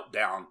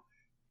meltdown,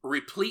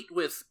 replete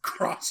with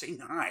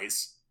crossing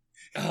eyes.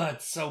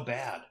 It's so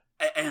bad.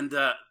 And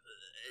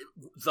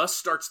thus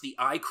starts the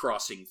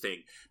eye-crossing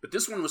thing. But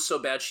this one was so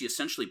bad, she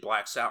essentially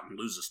blacks out and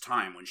loses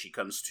time. When she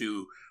comes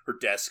to, her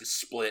desk is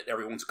split,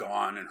 everyone's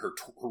gone, and her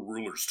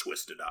ruler's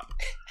twisted up.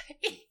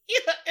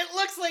 Yeah, it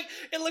looks like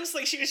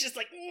she was just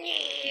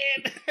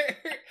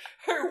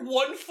her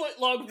 1 foot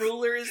long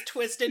ruler is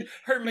twisted.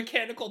 Her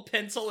mechanical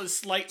pencil is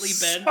slightly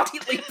bent.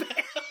 It's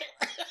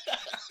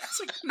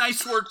like,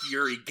 nice work,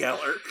 Uri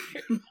Geller.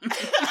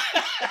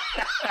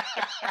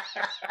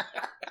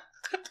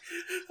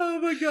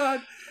 my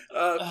God.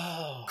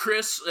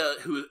 Chris,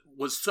 who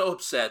was so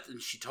upset,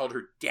 and she told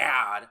her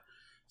dad.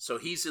 So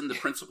he's in the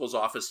principal's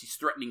office. He's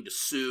threatening to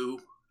sue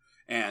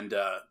and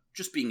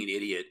just being an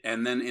idiot.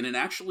 And then in an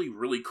actually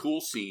really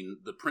cool scene,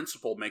 the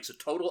principal makes a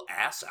total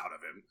ass out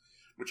of him,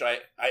 which I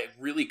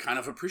really kind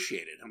of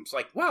appreciated. I was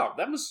like, wow,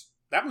 that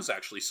was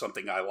actually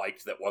something I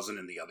liked that wasn't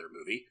in the other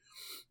movie.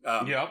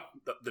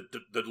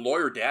 The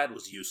lawyer dad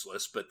was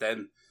useless, but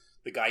then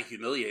the guy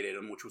humiliated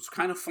him, which was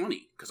kind of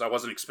funny because I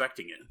wasn't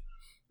expecting it.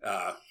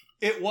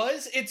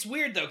 It's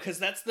weird though, because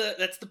that's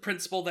the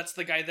principal. That's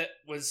the guy that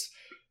was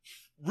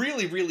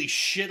really, really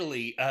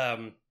shittily.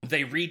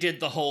 They redid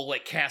the whole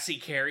like Cassie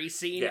Carey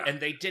scene, and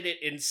they did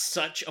it in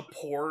such a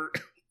poor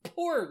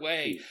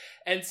way.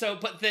 And so,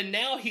 but then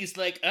now he's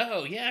like,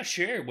 oh yeah,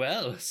 sure,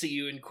 well, see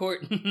you in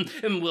court,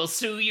 and we'll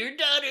sue your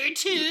daughter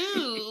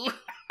too.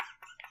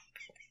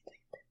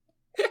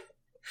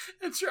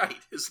 That's right.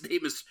 His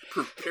name is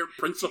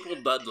Principal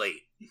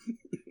Dudley.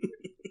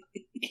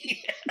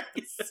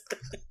 Yes.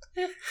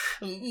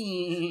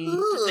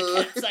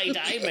 The cat's eye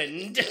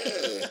diamond.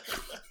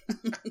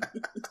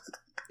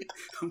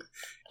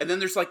 And then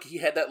there's like, he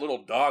had that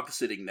little dog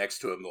sitting next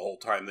to him the whole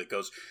time that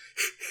goes...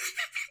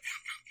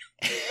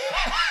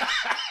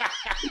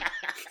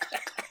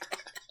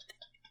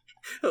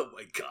 Oh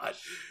my God.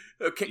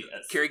 Okay,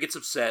 yes. Carrie gets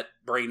upset.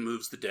 Brain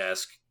moves the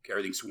desk.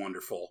 Everything's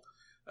wonderful.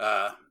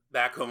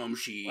 Back home,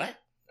 she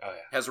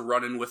has a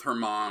run-in with her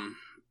mom.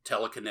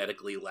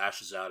 Telekinetically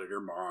lashes out at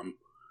her mom.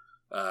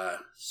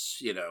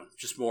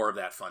 Just more of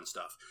that fun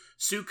stuff.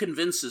 Sue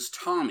convinces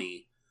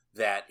Tommy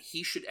that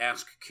he should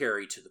ask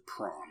Carrie to the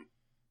prom.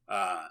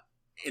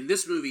 In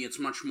this movie, it's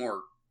much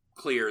more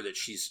clear that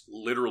she's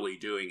literally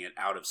doing it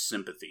out of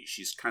sympathy.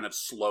 She's kind of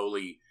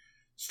slowly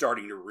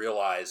starting to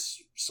realize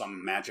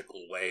some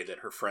magical way that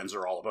her friends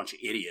are all a bunch of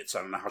idiots.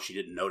 I don't know how she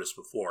didn't notice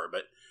before,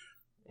 but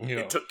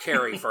it took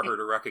Carrie for her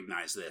to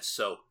recognize this.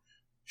 So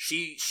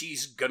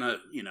she's gonna,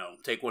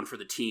 take one for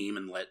the team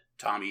and let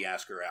Tommy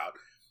ask her out.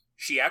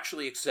 She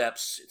actually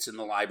accepts. It's in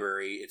the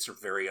library. It's a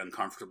very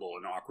uncomfortable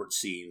and awkward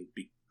scene.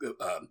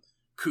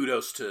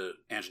 Kudos to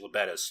Angela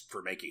Bettis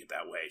for making it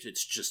that way.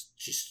 It's just,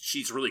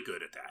 she's really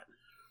good at that.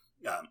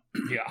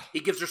 He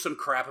gives her some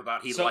crap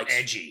about he likes...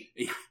 edgy.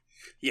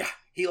 Yeah,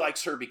 he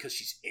likes her because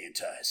she's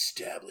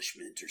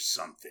anti-establishment or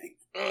something.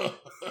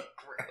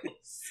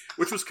 Gross.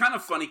 Which was kind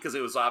of funny because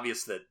it was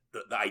obvious that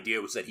the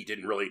idea was that he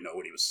didn't really know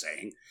what he was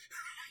saying.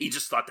 He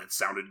just thought that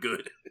sounded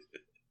good.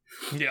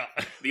 Yeah.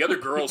 The other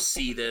girls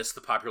see this.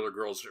 The popular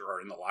girls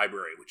are in the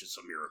library, which is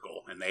a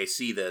miracle. And they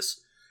see this.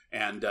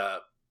 And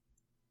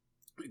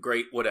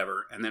great,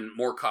 whatever. And then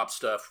more cop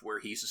stuff where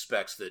he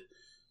suspects that,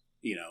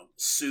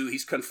 Sue,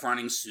 he's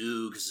confronting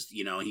Sue because,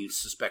 he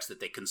suspects that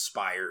they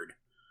conspired,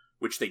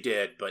 which they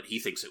did, but he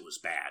thinks it was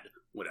bad,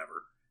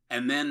 whatever.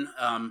 And then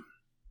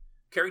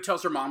Carrie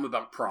tells her mom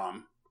about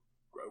prom.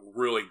 A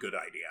really good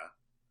idea.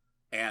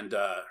 And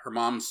her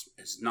mom's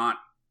is not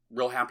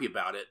real happy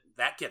about it.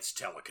 That gets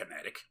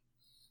telekinetic.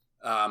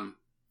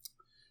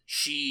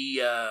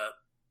 She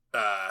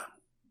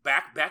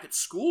back at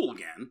school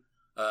again.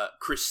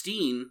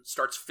 Christine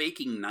starts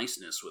faking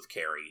niceness with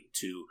Carrie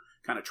to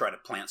kind of try to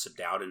plant some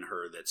doubt in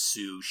her that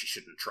she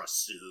shouldn't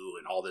trust Sue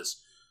and all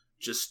this,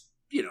 just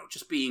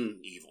being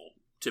evil,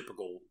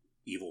 typical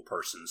evil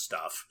person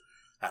stuff.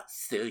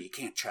 Sue, you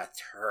can't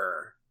trust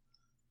her.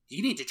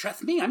 You need to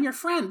trust me. I'm your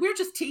friend. We're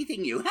just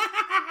teasing you.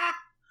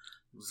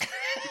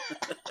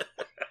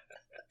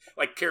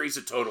 Like Carrie's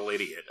a total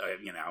idiot,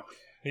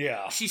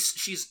 Yeah.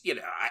 She's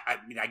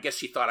I guess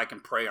she thought I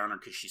can prey on her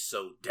because she's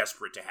so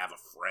desperate to have a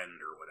friend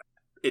or whatever.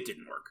 It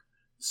didn't work.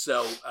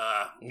 So,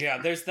 yeah,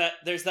 there's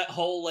that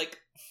whole,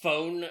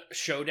 phone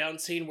showdown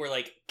scene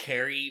where,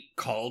 Carrie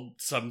called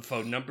some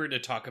phone number to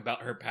talk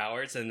about her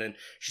powers, and then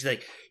she's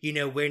like,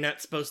 we're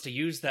not supposed to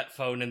use that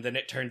phone, and then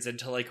it turns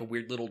into, a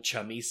weird little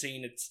chummy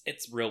scene.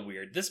 It's real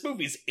weird. This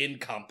movie's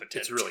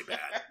incompetent. It's really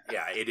bad.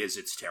 Yeah, it is.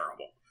 It's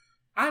terrible.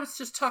 I was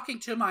just talking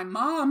to my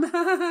mom.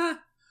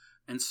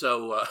 And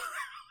so,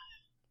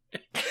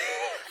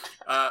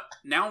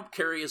 now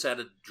Carrie is at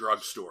a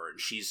drugstore, and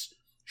she's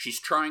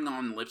trying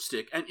on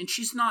lipstick, and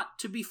she's not,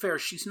 to be fair,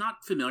 she's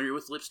not familiar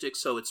with lipstick,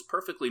 so it's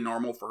perfectly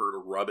normal for her to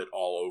rub it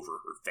all over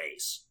her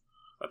face,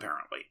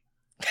 apparently.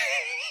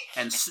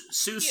 And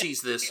Sue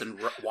sees this and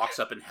walks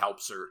up and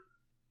helps her,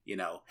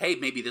 hey,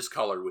 maybe this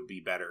color would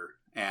be better.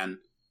 And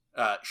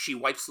she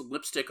wipes the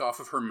lipstick off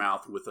of her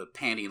mouth with a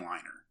panty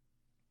liner.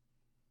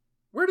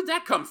 Where did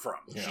that come from?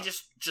 Yeah. She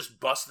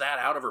just bust that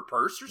out of her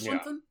purse or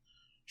something? Yeah.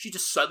 She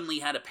just suddenly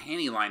had a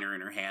panty liner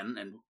in her hand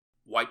and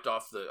wiped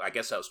off I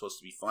guess that was supposed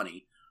to be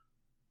funny.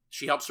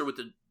 She helps her with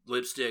the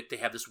lipstick. They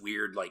have this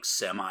weird,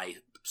 semi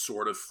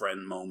sort of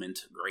friend moment.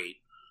 Great.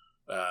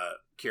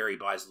 Carrie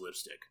buys the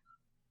lipstick.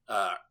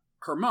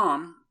 Her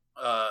mom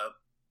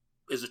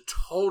is a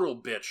total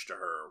bitch to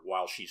her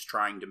while she's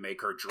trying to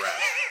make her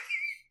dress.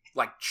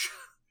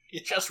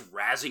 Just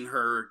razzing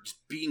her,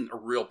 just being a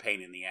real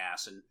pain in the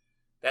ass. And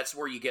that's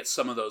where you get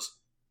some of those,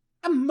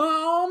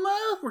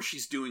 Mama, where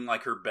she's doing,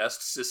 her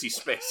best Sissy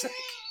Spacek.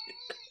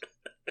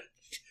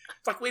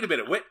 It's like, wait a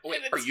minute, wait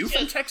are you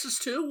from Texas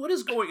too? What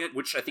is going on?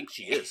 Which I think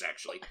she is,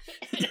 actually.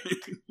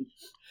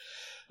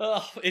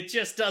 Oh, it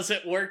just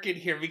doesn't work in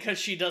here because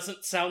she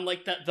doesn't sound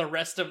like that the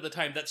rest of the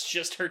time. That's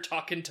just her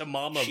talking to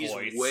Mama She's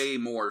voice. She's way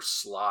more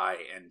sly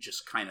and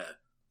just kind of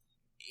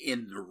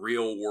in the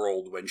real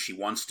world when she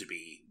wants to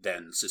be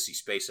than Sissy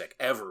Spacek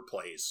ever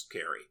plays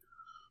Carrie.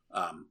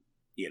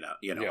 Yeah.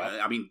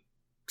 I mean,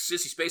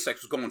 Sissy Spacek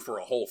was going for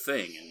a whole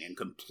thing and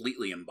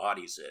completely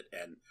embodies it.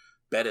 And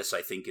Bettis,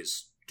 I think,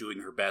 is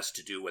doing her best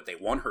to do what they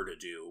want her to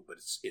do, but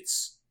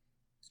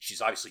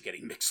she's obviously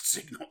getting mixed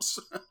signals.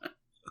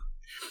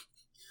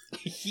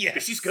 Yeah,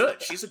 she's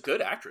good. She's a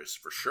good actress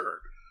for sure.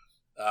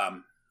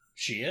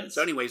 She is.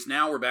 So, anyways,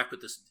 now we're back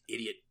with this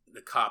idiot.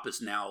 The cop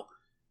is now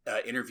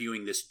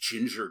interviewing this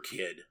ginger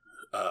kid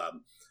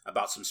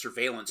about some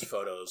surveillance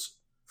photos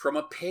from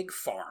a pig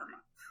farm.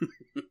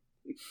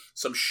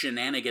 Some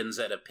shenanigans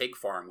at a pig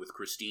farm with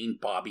Christine,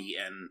 Bobby,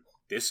 and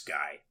this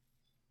guy.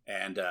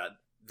 And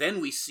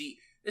then we see...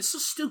 It's so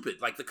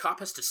stupid. Like, the cop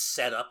has to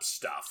set up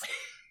stuff.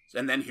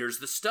 And then here's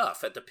the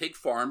stuff. At the pig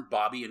farm,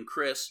 Bobby and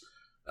Chris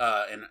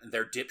and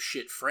their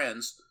dipshit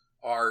friends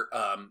are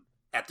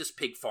at this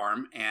pig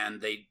farm,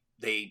 and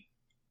they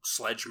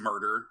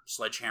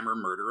sledgehammer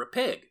murder a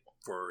pig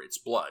for its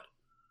blood.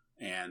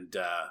 And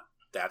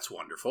that's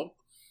wonderful.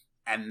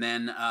 And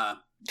then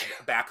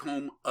back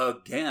home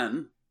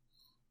again...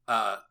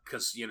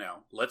 because,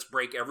 let's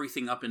break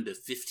everything up into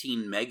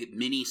 15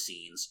 mini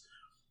scenes.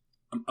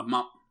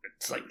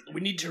 It's like,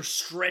 we need to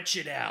stretch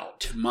it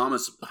out.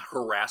 Mama's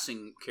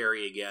harassing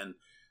Carrie again,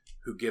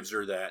 who gives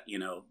her that,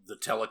 the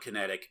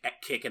telekinetic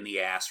kick in the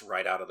ass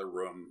right out of the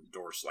room.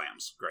 Door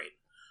slams. Great.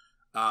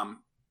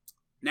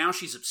 Now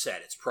she's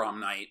upset. It's prom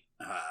night.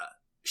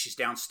 She's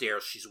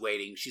downstairs. She's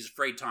waiting. She's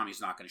afraid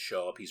Tommy's not going to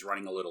show up. He's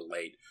running a little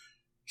late.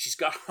 She's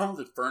got all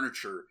the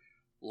furniture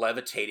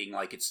levitating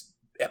like it's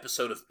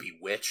episode of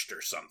Bewitched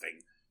or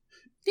something.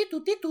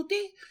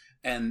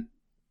 And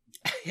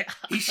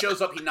he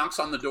shows up, he knocks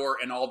on the door,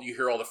 and you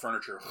hear all the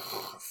furniture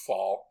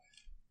fall.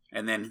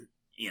 And then,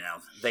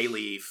 they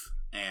leave,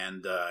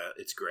 and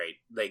it's great.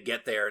 They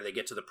get there, they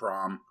get to the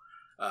prom.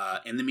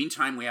 In the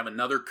meantime, we have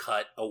another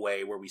cut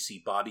away where we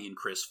see Bobby and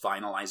Chris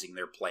finalizing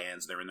their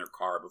plans. They're in their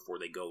car before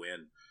they go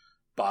in.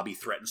 Bobby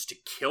threatens to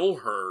kill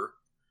her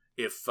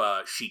if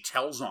she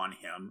tells on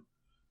him,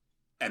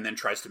 and then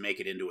tries to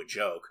make it into a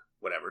joke.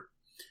 Whatever.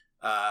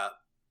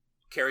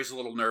 Carrie's a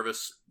little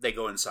nervous. They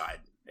go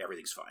inside.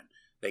 Everything's fine.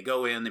 They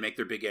go in. They make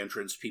their big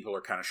entrance. People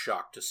are kind of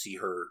shocked to see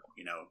her,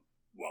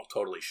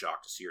 totally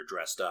shocked to see her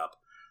dressed up.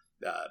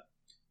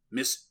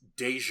 Miss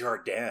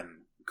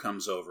Desjardins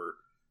comes over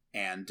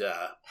and,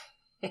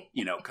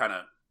 kind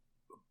of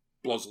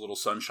blows a little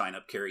sunshine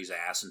up Carrie's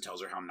ass and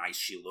tells her how nice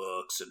she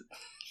looks and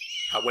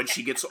how when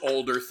she gets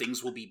older,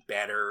 things will be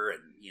better.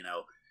 And,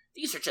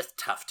 these are just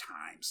tough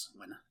times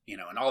when,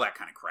 and all that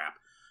kind of crap.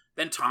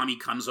 Then Tommy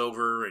comes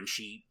over and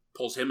she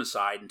pulls him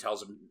aside and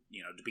tells him,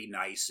 to be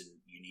nice and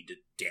you need to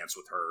dance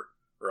with her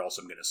or else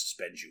I'm going to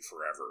suspend you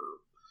forever.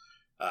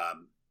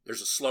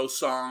 There's a slow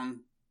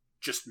song,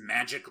 just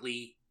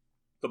magically.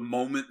 The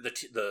moment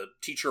the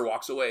teacher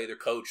walks away, their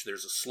coach,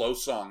 there's a slow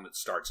song that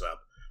starts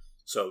up.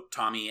 So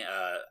Tommy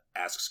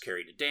asks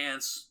Carrie to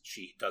dance.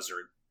 She does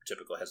her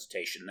typical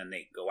hesitation. Then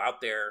they go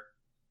out there.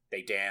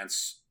 They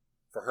dance.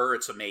 For her,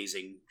 it's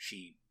amazing.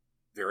 She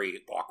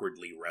very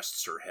awkwardly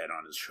rests her head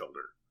on his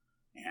shoulder.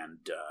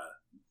 And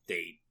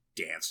they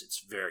dance.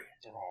 It's very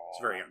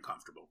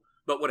uncomfortable,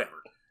 but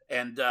whatever.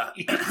 And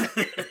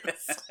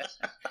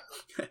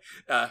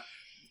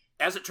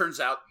as it turns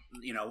out,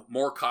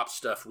 more cop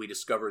stuff. We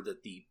discovered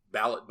that the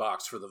ballot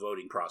box for the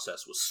voting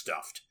process was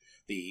stuffed,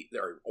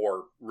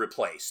 or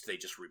replaced. They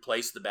just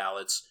replaced the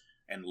ballots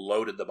and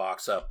loaded the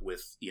box up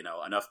with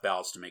enough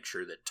ballots to make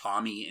sure that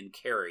Tommy and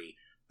Carrie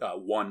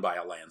won by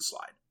a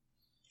landslide.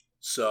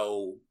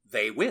 So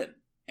they win.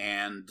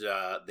 And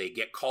they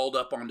get called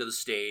up onto the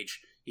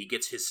stage. He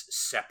gets his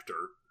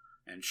scepter,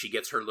 and she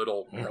gets her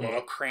little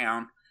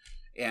crown.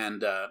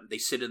 And they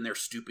sit in their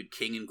stupid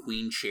king and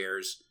queen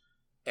chairs.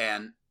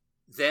 And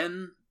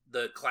then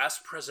the class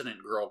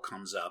president girl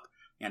comes up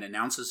and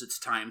announces it's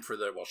time for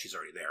she's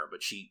already there,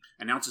 but she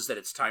announces that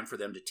it's time for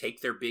them to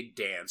take their big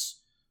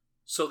dance.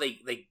 So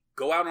they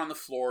go out on the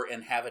floor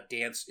and have a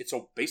dance. It's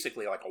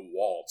basically like a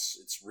waltz.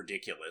 It's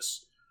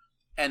ridiculous.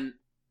 And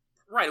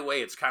right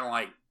away, it's kind of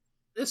like,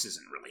 this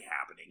isn't really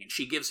happening. And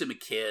she gives him a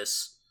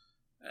kiss.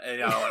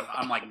 And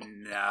I'm like,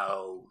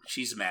 no,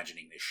 she's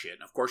imagining this shit.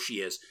 And of course she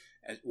is.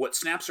 And what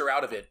snaps her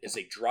out of it is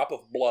a drop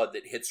of blood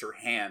that hits her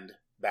hand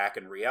back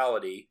in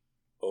reality.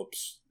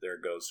 Oops, there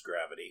goes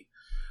gravity.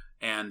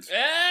 And God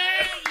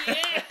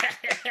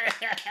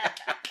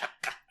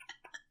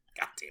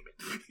damn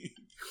it.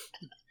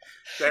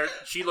 There,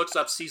 she looks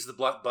up, sees the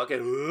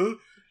bucket,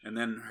 and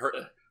then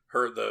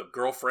the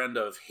girlfriend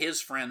of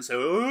his friend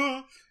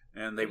says,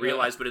 and they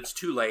realize, but it's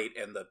too late,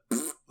 and the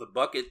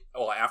bucket,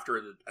 after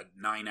a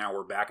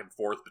 9-hour back and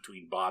forth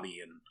between Bobby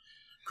and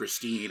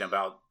Christine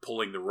about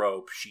pulling the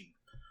rope, she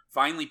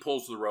finally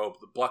pulls the rope,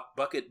 the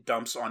bucket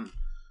dumps on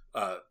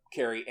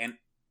Carrie, and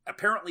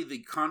apparently the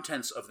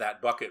contents of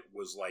that bucket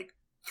was like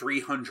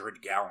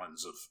 300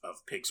 gallons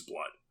of pig's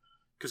blood.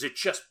 Because it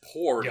just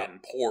poured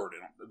and poured,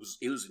 and it was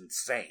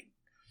insane.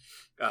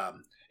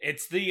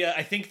 It's the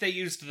I think they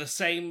used the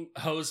same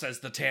hose as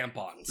the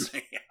tampons.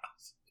 Yeah.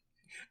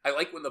 I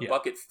like when the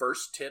bucket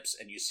first tips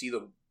and you see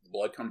the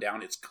blood come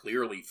down. It's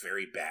clearly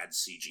very bad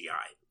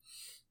CGI.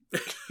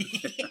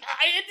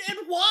 And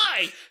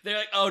why? They're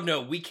like, oh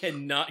no, we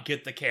cannot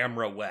get the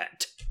camera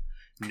wet.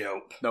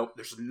 Nope.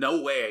 There's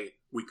no way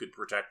we could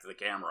protect the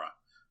camera.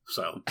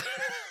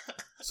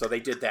 So they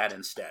did that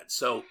instead.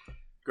 So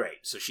great.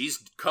 So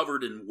she's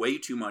covered in way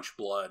too much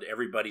blood.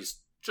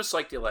 Everybody's just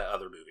like the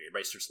other movie.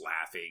 Everybody starts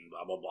laughing,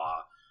 blah, blah,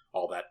 blah.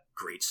 All that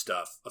great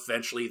stuff.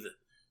 Eventually,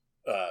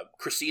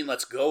 Christine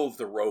lets go of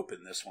the rope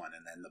in this one,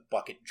 and then the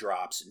bucket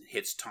drops and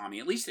hits Tommy.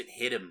 At least it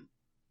hit him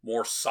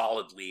more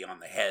solidly on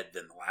the head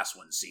than the last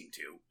one seemed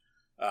to.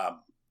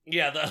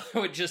 Yeah, the other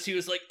one he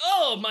was like,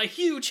 oh, my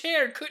huge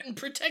hair couldn't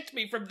protect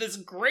me from this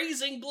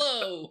grazing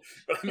blow.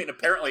 But I mean,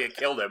 apparently it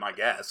killed him, I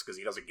guess, because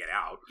he doesn't get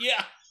out.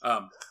 Yeah.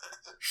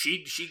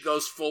 She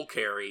goes full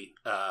Carrie,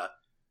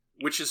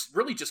 which is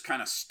really just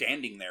kind of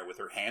standing there with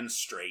her hands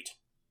straight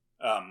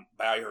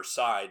by her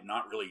side,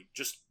 not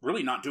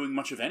not doing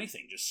much of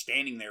anything, just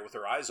standing there with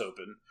her eyes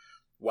open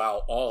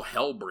while all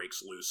hell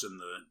breaks loose in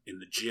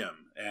the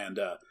gym. And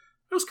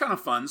it was kind of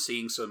fun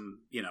seeing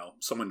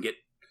someone get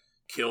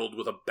killed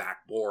with a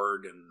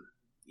backboard and,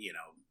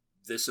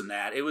 this and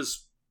that. It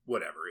was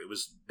whatever. It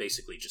was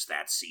basically just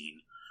that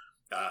scene.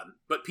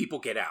 But people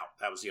get out.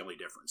 That was the only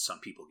difference. Some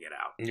people get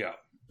out. Yeah.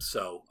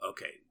 So,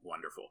 okay,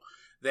 wonderful.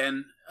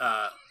 Then,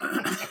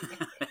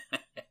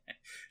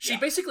 she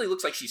basically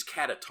looks like she's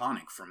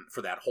catatonic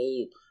for that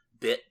whole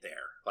bit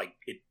there. Like,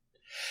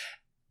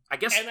 I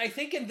guess... And I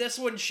think in this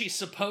one she's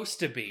supposed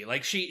to be.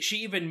 Like, she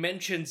even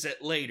mentions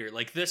it later.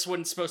 Like, this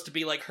one's supposed to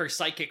be like her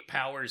psychic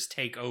powers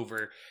take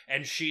over,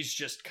 and she's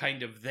just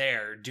kind of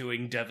there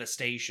doing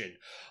devastation.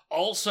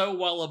 Also,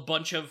 while a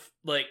bunch of,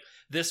 like,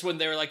 this one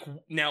they're like,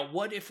 now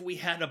what if we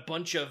had a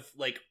bunch of,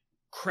 like,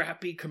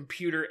 crappy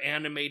computer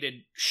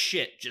animated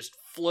shit just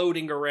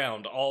floating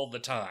around all the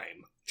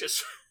time?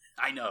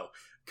 I know.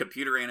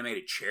 Computer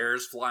animated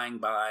chairs flying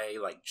by,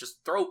 like,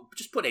 just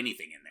put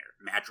anything in there.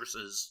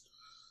 Mattresses,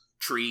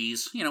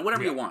 trees,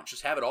 whatever you want.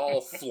 Just have it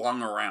all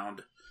flung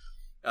around.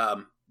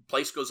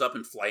 Place goes up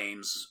in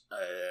flames.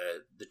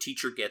 The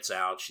teacher gets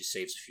out. She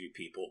saves a few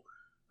people.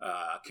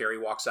 Carrie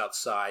walks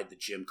outside. The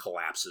gym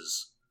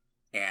collapses.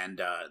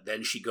 And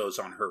then she goes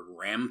on her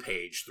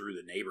rampage through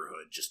the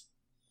neighborhood. Just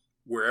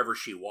wherever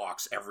she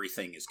walks,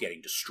 everything is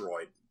getting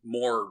destroyed.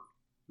 More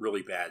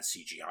really bad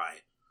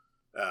CGI.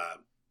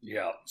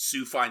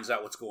 Sue finds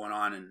out what's going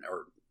on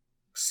or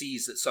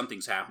sees that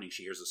something's happening.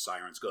 She hears the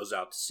sirens, goes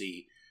out to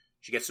see.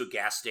 She gets to a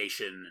gas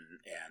station,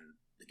 and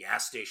the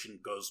gas station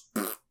goes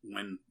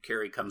when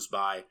Carrie comes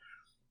by.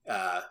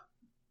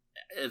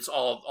 It's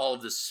all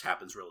of this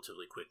happens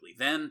relatively quickly.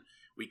 Then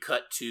we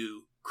cut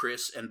to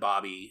Chris and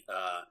Bobby.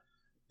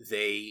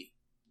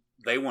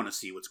 They want to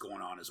see what's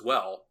going on as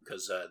well,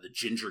 because the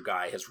ginger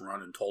guy has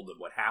run and told them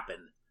what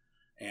happened.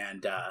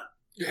 And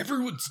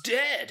everyone's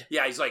dead.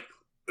 Yeah, he's like,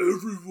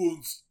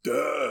 everyone's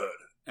dead.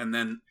 And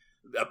then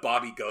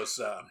Bobby goes,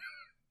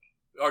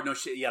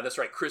 that's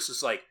right. Chris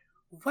is like,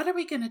 what are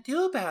we going to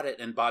do about it?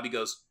 And Bobby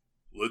goes,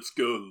 let's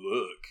go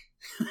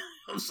look.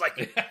 I was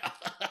like,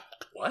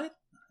 what?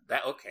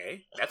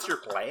 Okay, that's your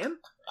plan?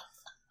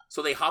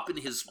 So they hop in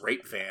his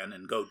rape van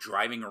and go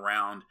driving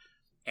around.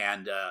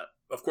 And,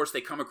 of course,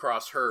 they come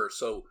across her.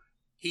 So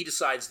he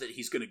decides that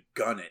he's going to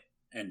gun it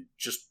and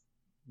just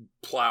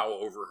plow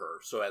over her.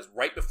 So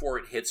right before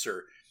it hits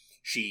her,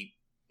 she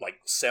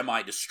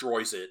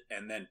semi-destroys it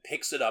and then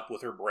picks it up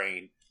with her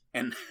brain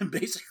and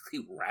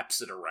basically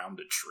wraps it around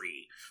a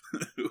tree.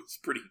 It was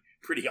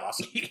pretty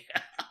awesome.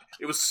 Yeah.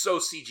 It was so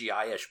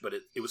CGI-ish, but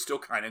it was still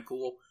kind of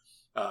cool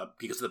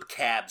because the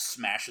cab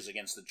smashes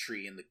against the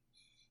tree and the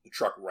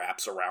truck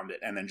wraps around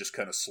it and then just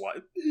kind of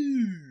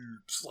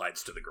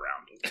slides to the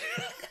ground.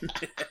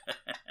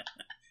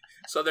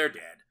 So they're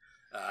dead.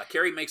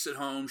 Carrie makes it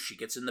home. She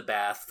gets in the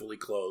bath, fully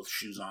clothed,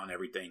 shoes on,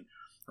 everything.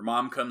 Her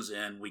mom comes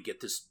in. We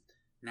get this,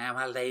 now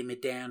I lay me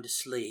down to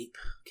sleep,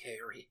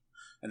 Carrie.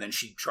 And then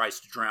she tries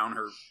to drown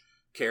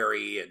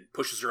Carrie and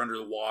pushes her under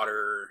the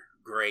water.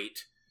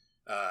 Great.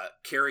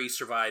 Carrie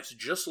survives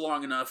just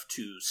long enough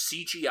to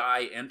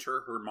CGI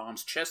enter her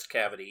mom's chest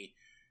cavity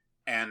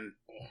and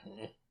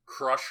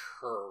crush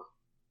her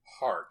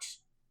heart,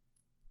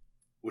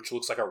 which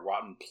looks like a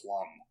rotten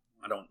plum.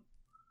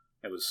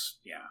 That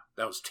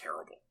was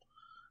terrible.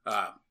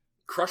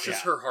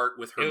 Crushes her heart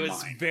with her mind. It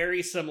was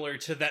very similar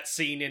to that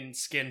scene in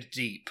Skinned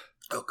Deep.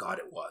 Oh God,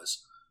 it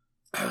was.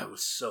 It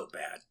was so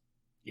bad.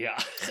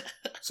 Yeah.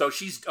 So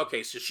she's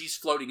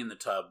floating in the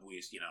tub.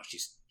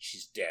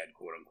 She's dead,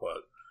 quote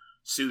unquote.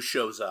 Sue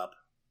shows up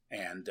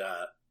and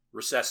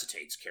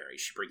resuscitates Carrie.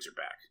 She brings her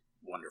back.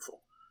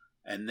 Wonderful.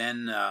 And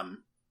then,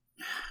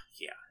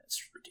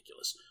 it's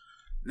ridiculous.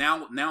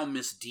 Now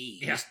Miss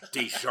Miss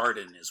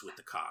Desjardins is with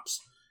the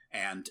cops,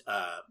 and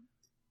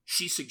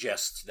she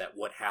suggests that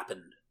what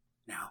happened.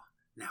 Now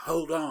Now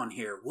hold on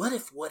here. What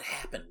if what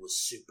happened was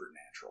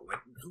supernatural? Like,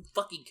 who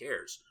fucking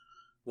cares?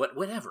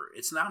 Whatever.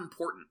 It's not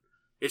important.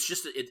 It's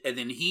just, and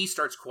then he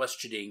starts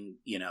questioning,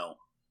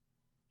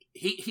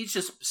 he's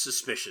just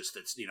suspicious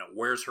that,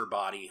 where's her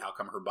body? How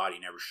come her body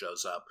never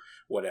shows up?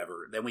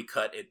 Whatever. Then we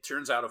cut. It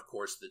turns out, of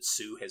course, that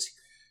Sue has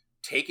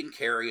taken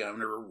Carrie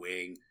under her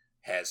wing,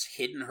 has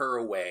hidden her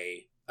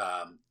away.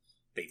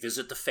 They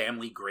visit the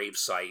family grave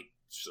site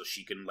so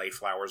she can lay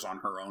flowers on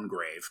her own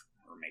grave,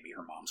 or maybe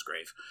her mom's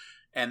grave.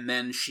 And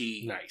then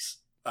she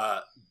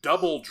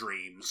double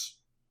dreams.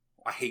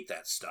 I hate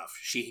that stuff.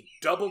 She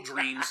double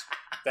dreams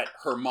that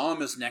her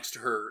mom is next to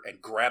her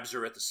and grabs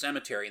her at the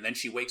cemetery, and then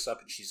she wakes up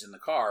and she's in the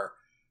car,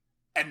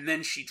 and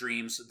then she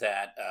dreams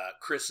that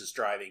Chris is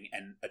driving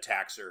and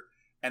attacks her,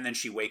 and then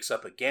she wakes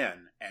up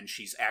again, and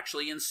she's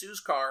actually in Sue's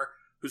car,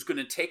 who's going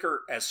to take her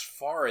as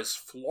far as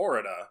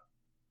Florida,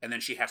 and then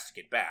she has to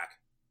get back,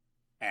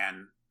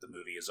 and the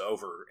movie is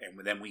over, and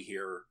then we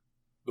hear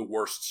the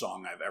worst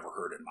song I've ever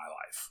heard in my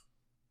life.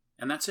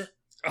 And that's it.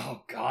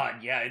 Oh,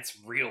 God, yeah, it's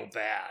real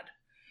bad.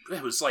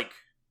 It was like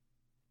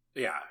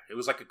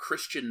a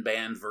Christian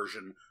band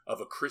version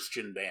of a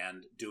Christian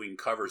band doing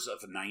covers of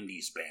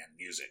 90s band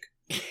music.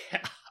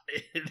 Yeah,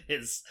 it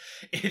is.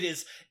 It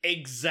is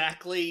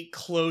exactly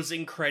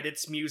closing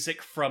credits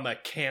music from a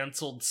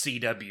canceled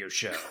CW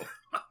show.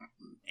 Oh,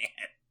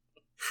 man.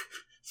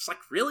 It's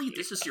like, really?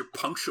 This is your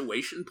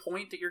punctuation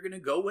point that you're going to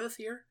go with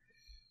here?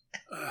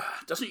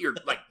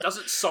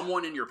 Doesn't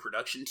someone in your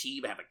production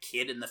team have a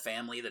kid in the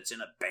family that's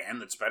in a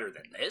band that's better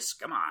than this?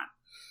 Come on.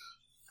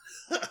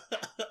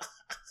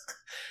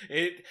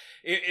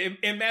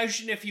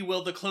 Imagine, if you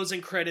will, the closing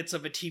credits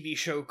of a TV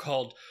show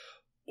called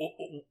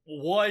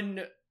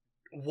One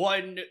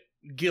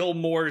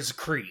Gilmore's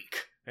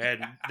Creek,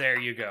 and there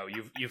you go.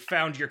 You've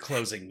found your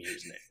closing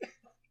music.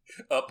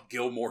 Up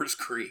Gilmore's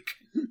Creek.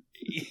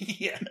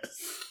 Yes.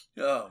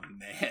 Oh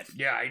man.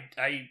 Yeah,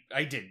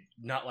 I did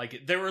not like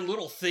it. There were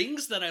little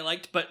things that I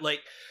liked, but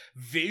like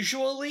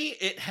visually,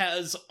 it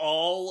has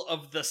all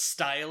of the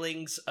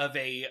stylings of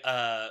a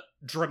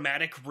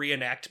dramatic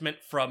reenactment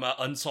from a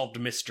Unsolved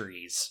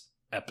Mysteries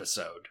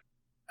episode.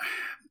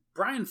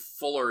 Brian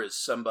Fuller is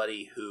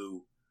somebody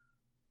who,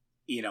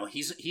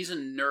 he's a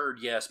nerd,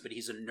 yes, but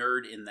he's a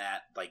nerd in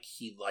that, like,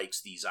 he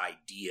likes these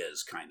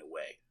ideas kind of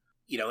way.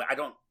 I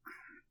don't.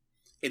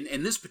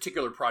 In this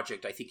particular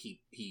project, I think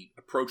he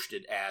approached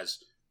it as,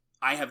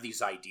 I have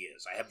these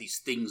ideas, I have these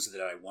things that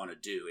I want to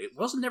do. It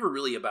wasn't never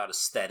really about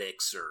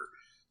aesthetics or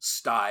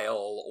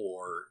style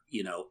or,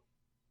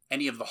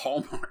 any of the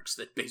hallmarks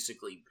that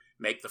basically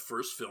make the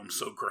first film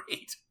so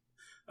great.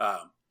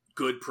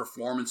 Good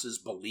performances,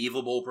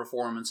 believable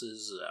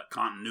performances,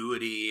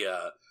 continuity,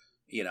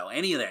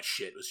 any of that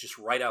shit was just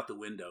right out the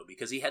window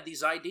because he had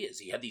these ideas.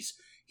 He had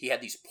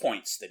these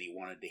points that he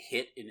wanted to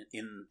hit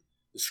in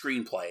the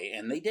screenplay,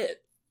 and they did.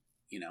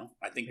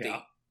 I think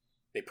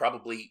they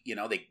probably,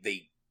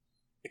 they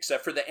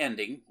except for the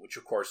ending, which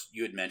of course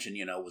you had mentioned,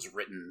 was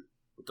written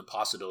with the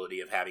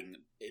possibility of having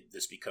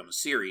this become a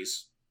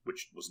series,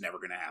 which was never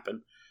going to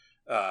happen.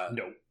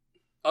 No.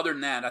 Other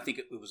than that, I think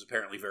it was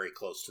apparently very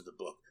close to the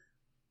book,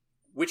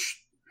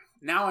 which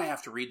now I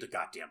have to read the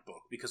goddamn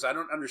book because I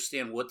don't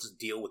understand what's the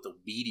deal with the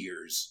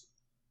meteors.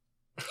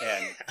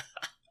 And,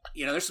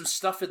 there's some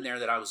stuff in there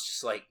that I was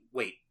just like,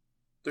 wait,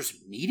 there's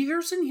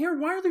meteors in here?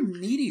 Why are there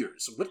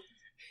meteors? What?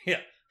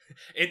 Yeah,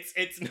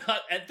 it's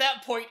not, at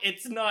that point,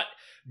 it's not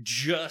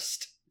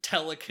just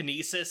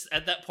telekinesis.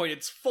 At that point,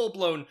 it's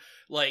full-blown,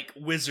 like,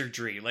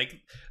 wizardry.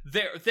 Like,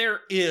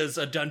 there is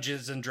a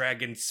Dungeons and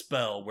Dragons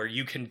spell where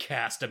you can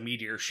cast a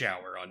meteor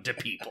shower onto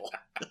people.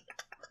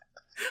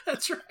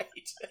 That's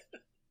right.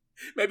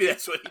 Maybe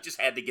that's what he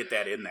just had to get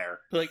that in there.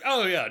 Like,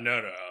 oh yeah,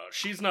 no,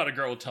 she's not a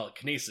girl with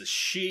telekinesis.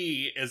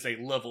 She is a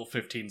level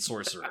 15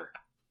 sorcerer.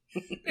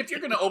 If you're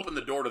going to open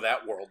the door to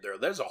that world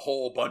there's a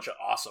whole bunch of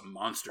awesome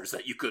monsters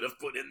that you could have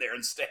put in there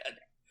instead.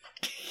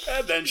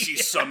 And then she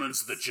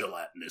summons the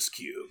gelatinous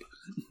cube.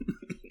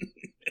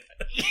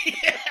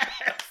 Yes!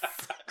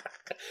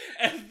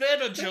 And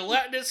then a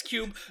gelatinous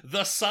cube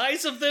the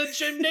size of the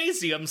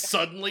gymnasium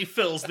suddenly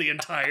fills the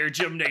entire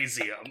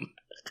gymnasium.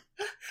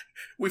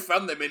 We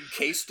found them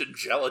encased in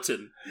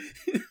gelatin.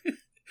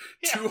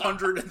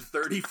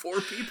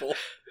 234 people.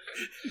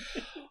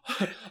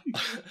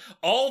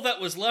 All that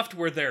was left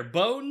were their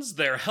bones,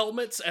 their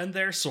helmets, and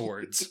their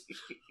swords.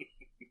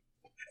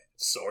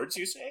 Swords,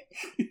 you say?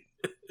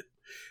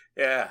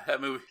 Yeah,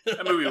 that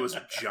movie was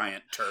a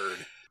giant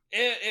turd.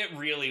 It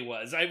really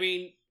was. I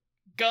mean,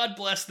 God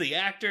bless the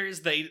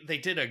actors. They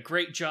did a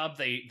great job.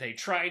 They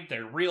tried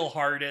their real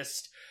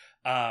hardest.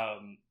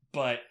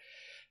 But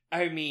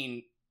I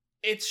mean,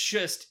 it's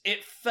just,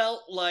 it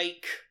felt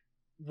like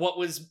what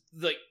was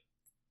like.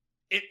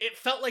 It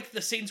felt like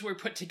the scenes were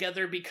put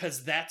together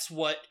because that's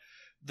what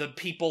the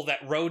people that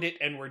wrote it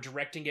and were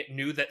directing it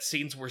knew that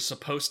scenes were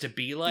supposed to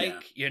be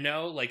like, you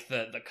know, like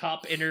the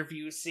cop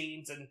interview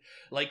scenes, and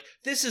like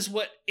this is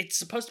what it's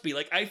supposed to be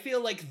like. I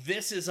feel like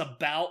this is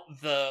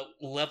about the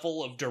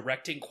level of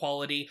directing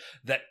quality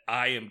that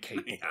I am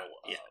capable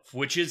of,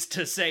 which is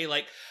to say,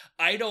 like,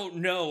 I don't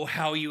know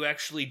how you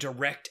actually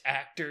direct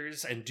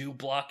actors and do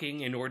blocking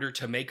in order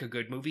to make a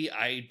good movie.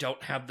 I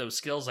don't have those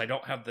skills. I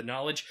don't have the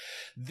knowledge.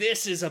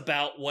 This is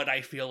about what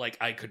I feel like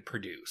I could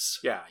produce.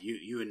 Yeah,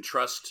 you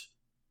entrust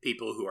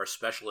people who are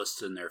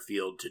specialists in their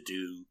field to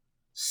do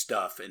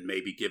stuff and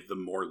maybe give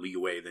them more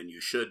leeway than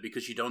you should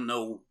because you don't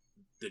know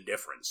the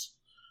difference.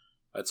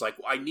 It's like,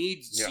 I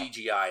need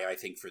CGI, I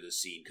think, for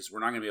this scene because we're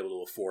not going to be able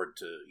to afford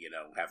to, you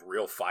know, have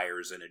real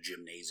fires in a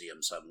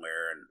gymnasium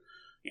somewhere, and,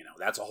 you know,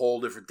 that's a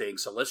whole different thing.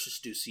 So let's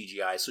just do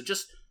CGI. So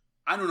just,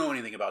 I don't know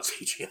anything about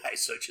CGI,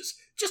 so just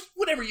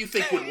whatever you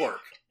think would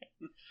work.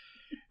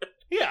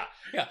 Yeah.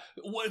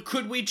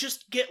 Could we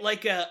just get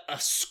like a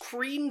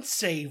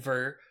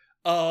screensaver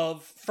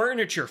of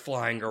furniture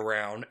flying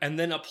around and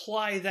then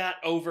apply that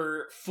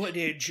over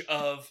footage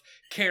of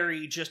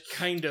Carrie just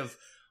kind of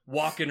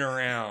walking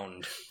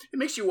around? It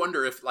makes you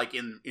wonder if, like,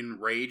 in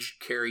Rage,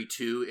 Carrie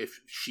 2, if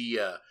she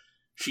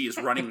is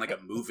running like a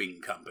moving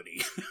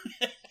company.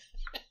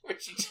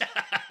 She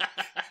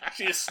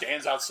just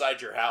stands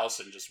outside your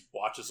house and just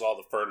watches all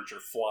the furniture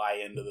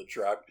fly into the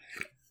truck.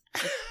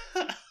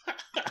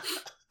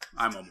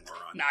 I'm a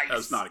moron. Nice. That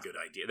was not a good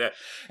idea.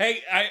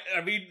 Hey,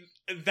 I mean,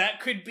 that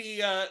could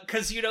be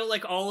because, you know,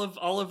 like all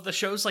of the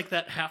shows like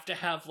that have to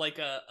have like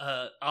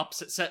a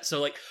opposite set.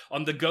 So like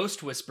on the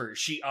Ghost Whisperer,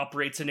 she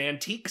operates an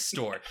antique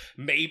store.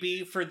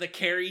 Maybe for the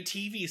Carrie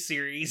TV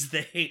series,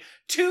 they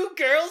Two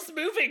Girls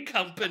Moving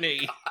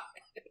Company.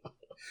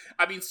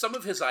 I mean, some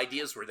of his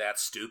ideas were that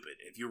stupid.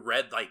 If you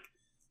read like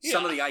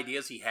some of the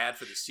ideas he had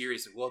for the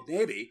series, well,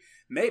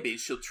 maybe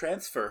she'll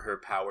transfer her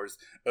powers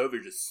over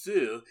to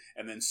Sue,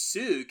 and then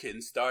Sue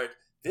can start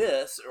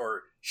this,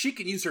 or she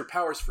can use her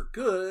powers for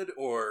good,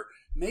 or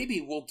maybe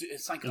we'll do.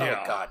 It's like,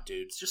 oh God,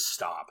 dudes, just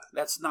stop.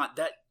 That's not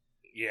that.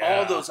 Yeah,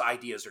 all those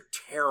ideas are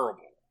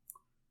terrible.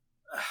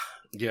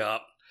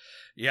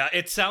 Yeah,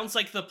 it sounds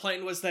like the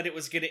plan was that it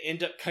was going to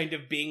end up kind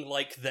of being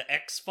like the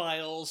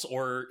X-Files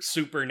or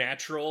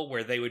Supernatural,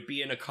 where they would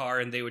be in a car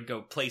and they would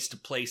go place to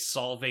place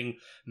solving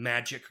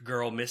magic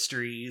girl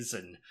mysteries,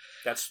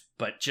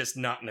 but just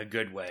not in a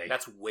good way.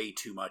 That's way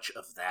too much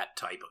of that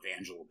type of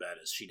Angela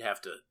Bettis. She'd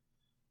have to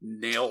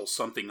nail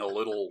something a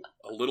little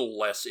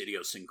less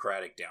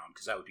idiosyncratic down,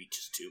 because that would be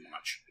just too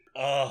much.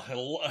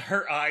 Oh,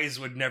 her eyes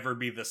would never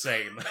be the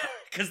same,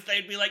 because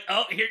they'd be like,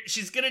 "Oh, here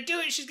she's gonna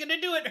do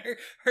it.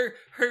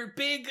 Her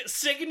big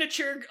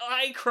signature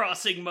eye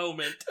crossing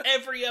moment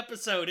every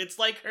episode. It's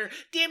like her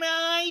 "Did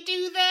I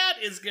do that?"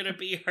 is gonna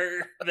be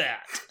her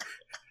that."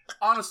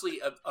 Honestly,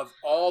 of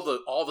all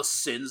the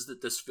sins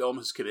that this film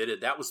has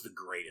committed, that was the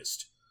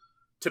greatest.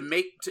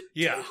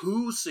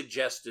 Who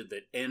suggested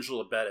that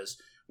Angela Bettis,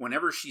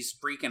 whenever she's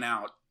freaking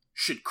out,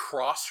 should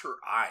cross her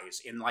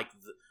eyes in like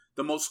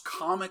the most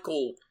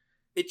comical?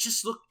 It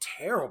just looked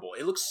terrible.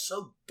 It looks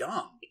so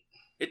dumb.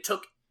 It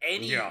took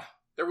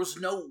there was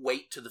no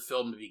weight to the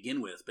film to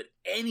begin with, but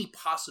any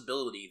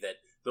possibility that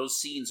those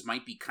scenes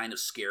might be kind of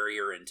scary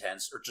or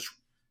intense, or just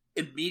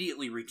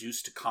immediately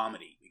reduced to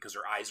comedy because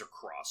her eyes are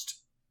crossed.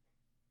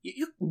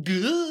 You're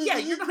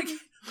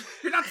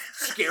not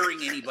scaring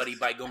anybody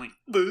by going.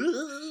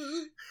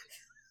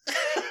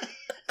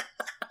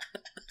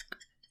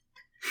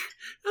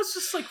 That's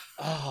just like,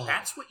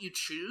 that's what you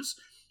choose?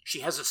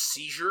 She has a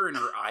seizure and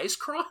her eyes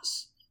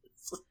cross?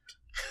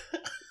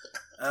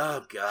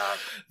 Oh, God.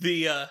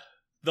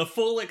 The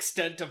full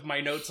extent of my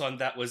notes on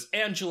that was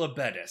Angela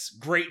Bettis.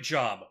 Great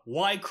job.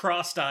 Why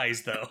crossed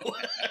eyes, though?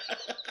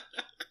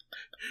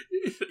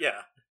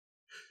 Yeah.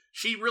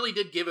 She really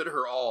did give it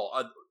her all.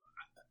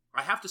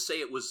 I have to say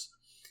it was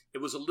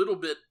a little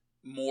bit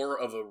more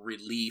of a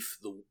relief,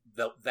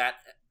 that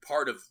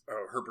part of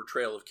her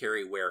portrayal of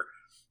Carrie where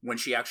when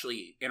she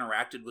actually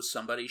interacted with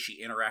somebody,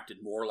 she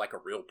interacted more like a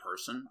real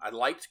person. I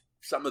liked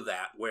some of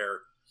that where,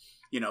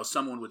 you know,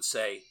 someone would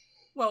say,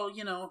 well,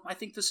 you know, I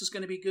think this is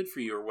going to be good for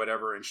you or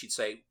whatever. And she'd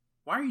say,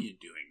 why are you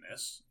doing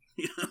this?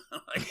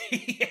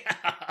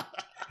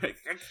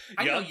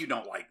 I know you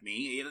don't like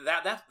me.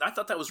 That I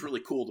thought that was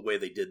really cool the way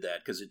they did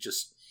that, because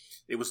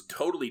it was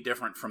totally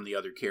different from the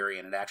other Carrie,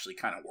 and it actually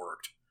kind of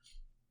worked.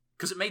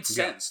 Because it made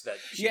sense that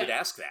she would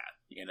ask that,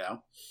 you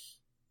know?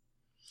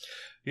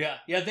 Yeah,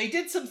 they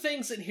did some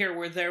things in here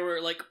where there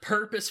were like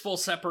purposeful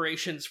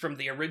separations from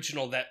the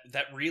original that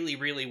really,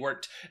 really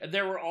worked. And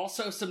there were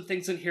also some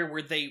things in here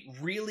where they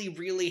really,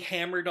 really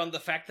hammered on the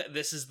fact that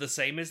this is the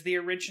same as the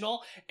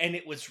original, and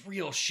it was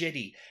real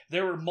shitty.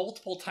 There were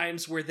multiple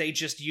times where they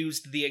just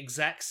used the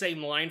exact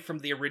same line from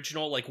the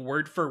original, like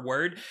word for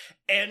word,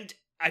 and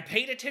I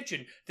paid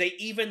attention. They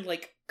even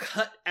like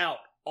cut out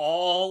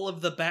all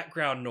of the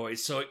background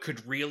noise so it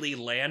could really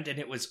land, and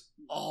it was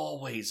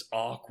always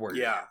awkward.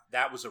 Yeah,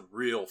 that was a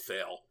real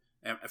fail.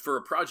 And for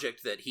a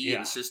project that he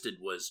insisted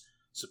was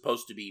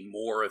supposed to be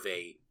more of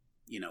a,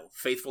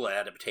 faithful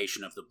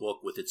adaptation of the book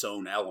with its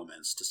own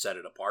elements to set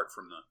it apart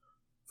from the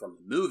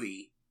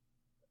movie.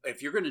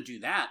 If you're going to do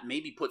that,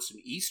 maybe put some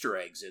Easter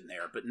eggs in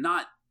there, but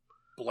not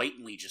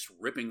blatantly just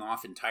ripping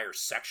off entire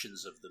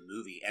sections of the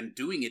movie and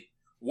doing it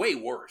way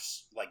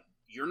worse. Like,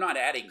 you're not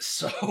adding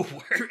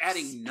you're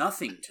adding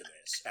nothing to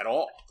this at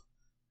all.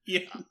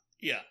 Yeah.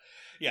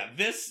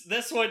 This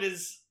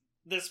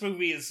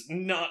movie is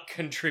not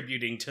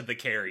contributing to the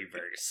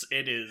Carrieverse.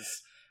 It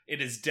is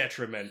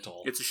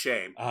detrimental. It's a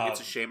shame.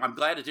 It's a shame. I'm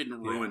glad it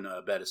didn't ruin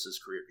Bettis's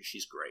career, because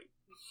she's great.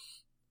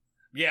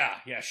 Yeah,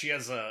 she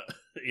has a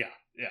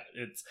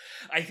it's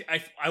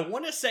I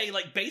want to say,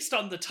 like, based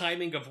on the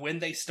timing of when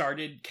they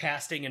started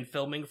casting and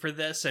filming for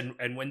this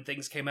and when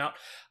things came out,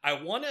 I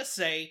want to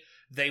say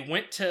they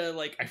went to,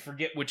 like, I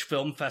forget which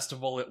film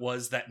festival it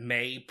was that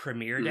May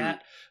premiered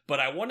at, but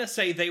I want to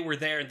say they were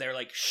there and they're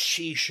like,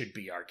 she should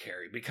be our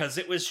Carrie, because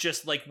it was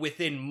just like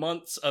within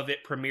months of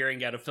it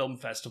premiering at a film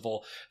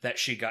festival that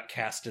she got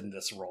cast in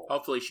this role.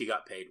 Hopefully she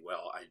got paid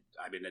well.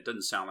 I mean, it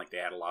doesn't sound like they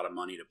had a lot of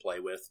money to play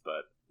with,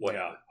 but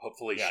whatever. Yeah.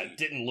 Hopefully she... it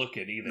didn't look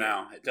it either.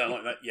 No, it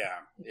doesn't.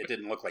 It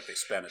didn't look like they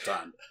spent a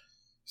ton.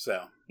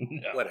 So,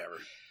 whatever.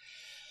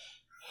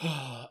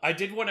 I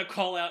did want to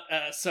call out,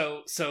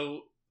 so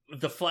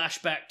the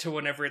flashback to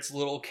whenever it's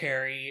little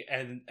Carrie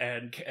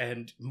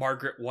and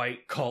Margaret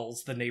White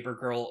calls the neighbor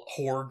girl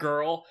whore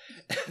girl.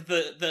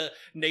 The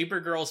neighbor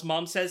girl's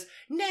mom says,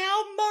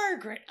 "Now,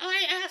 Margaret,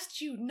 I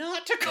asked you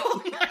not to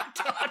call my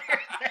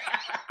daughter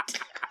that."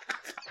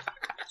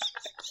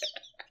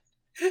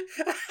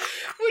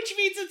 Which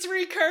means it's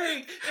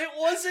recurring. It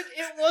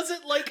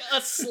wasn't like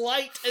a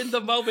slight in the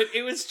moment.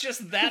 It was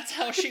just, that's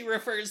how she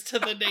refers to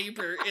the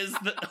neighbor, is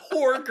the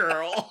whore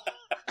girl.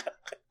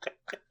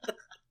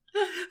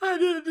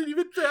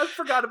 I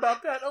forgot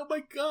about that. Oh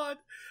my god.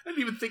 I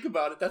didn't even think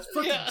about it. That's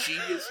fucking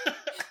genius.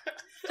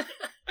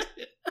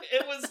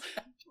 It was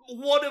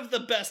one of the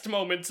best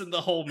moments in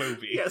the whole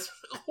movie. Yes,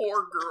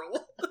 whore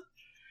girl.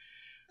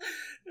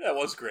 That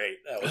was great.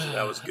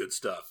 That was good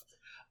stuff.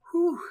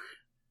 Whew.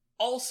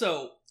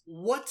 Also,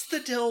 what's the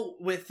deal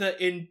with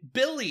in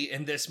Billy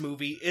in this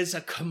movie is a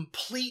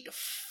complete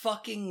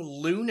fucking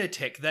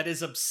lunatic that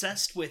is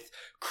obsessed with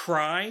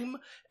crime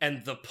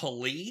and the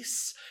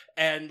police,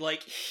 and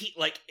like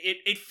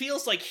it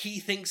feels like he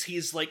thinks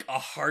he's like a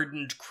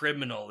hardened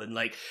criminal, and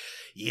like,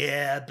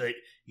 yeah, but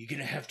you're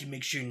gonna have to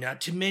make sure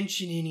not to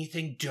mention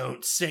anything,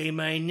 don't say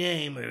my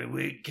name, or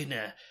we're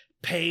gonna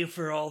pay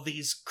for all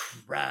these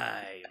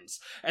crimes.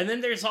 And then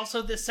there's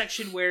also this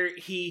section where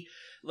he,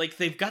 like,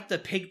 they've got the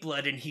pig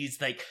blood and he's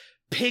like,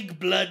 pig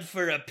blood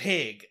for a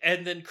pig.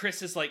 And then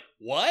Chris is like,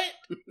 what?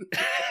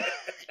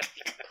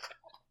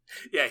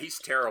 Yeah, he's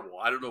terrible.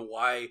 I don't know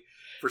why.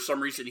 For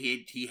some reason,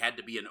 he had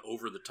to be an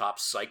over-the-top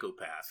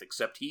psychopath,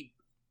 except he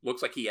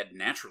looks like he had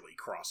naturally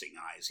crossing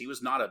eyes. He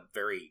was not a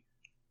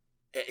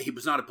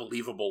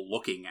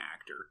believable-looking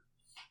actor.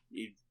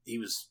 He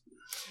was...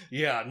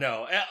 Yeah,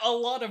 no. A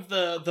lot of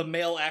the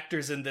male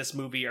actors in this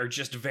movie are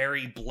just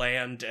very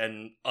bland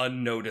and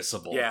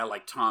unnoticeable. Yeah,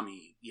 like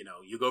Tommy.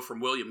 You go from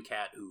William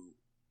Katt, who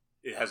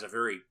has a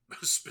very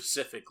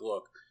specific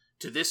look,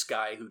 to this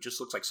guy who just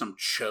looks like some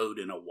chode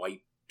in a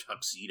white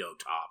tuxedo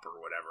top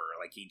or whatever.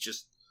 Like, he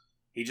just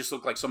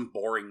looked like some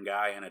boring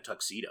guy in a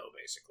tuxedo,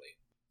 basically.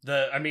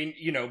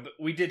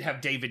 We did have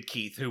David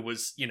Keith, who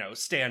was,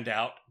 stand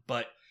out,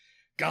 but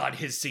God,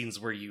 his scenes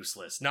were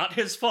useless. Not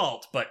his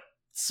fault, but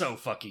so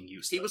fucking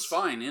useless. He was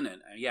fine in it.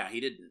 Yeah, he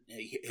didn't.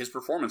 His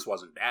performance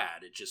wasn't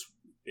bad. It just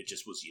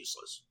was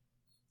useless.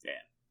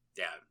 Yeah.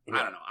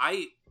 I don't know.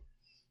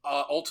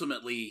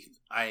 Ultimately,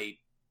 the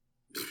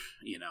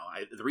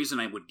reason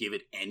I would give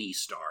it any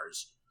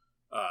stars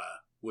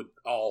would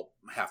all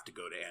have to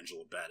go to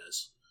Angela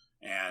Bettis,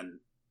 and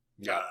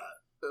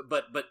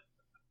but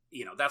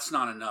that's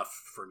not enough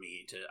for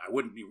me to. I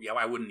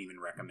wouldn't even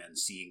recommend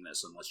seeing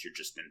this unless you're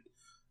just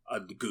a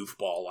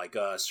goofball like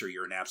us, or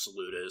you're an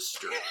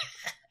absolutist, or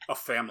a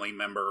family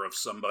member of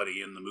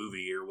somebody in the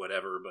movie or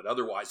whatever. But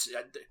otherwise,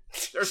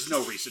 there's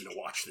no reason to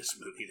watch this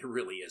movie. There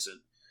really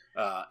isn't.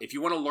 If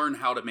you want to learn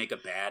how to make a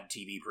bad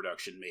TV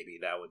production, maybe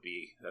that would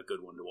be a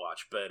good one to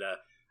watch. But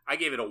I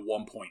gave it a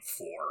 1.4.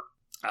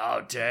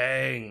 Oh,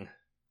 dang.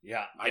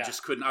 Yeah. I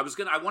just couldn't. I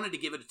wanted to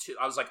give it a 2.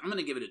 I was like, I'm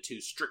going to give it a 2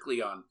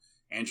 strictly on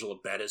Angela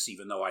Bettis,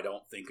 even though I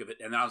don't think of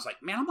it. And I was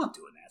like, man, I'm not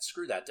doing that.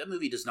 Screw that. That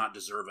movie does not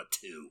deserve a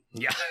 2.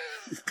 Yeah.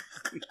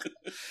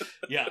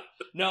 Yeah.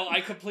 No,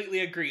 I completely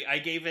agree. I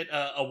gave it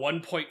a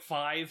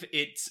 1.5.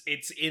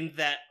 It's in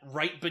that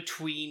right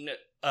between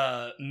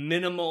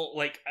minimal,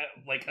 like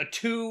a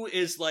 2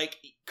 is like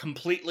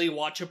completely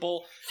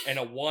watchable and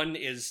a 1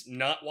 is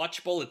not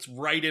watchable. It's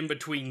right in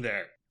between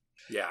there.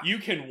 Yeah. You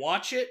can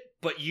watch it,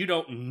 but you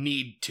don't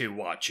need to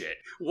watch it.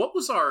 What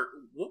was our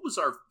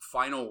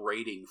final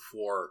rating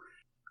for...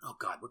 Oh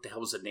God, what the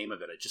hell was the name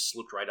of it? It just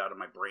slipped right out of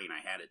my brain.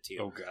 I had it too.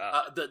 Oh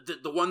God.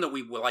 The one that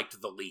we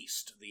liked the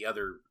least. The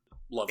other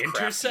Lovecraftian...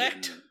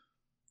 Intersect?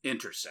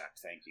 Intersect,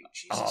 thank you.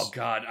 Jesus. Oh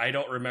God, I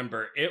don't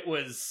remember. It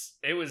was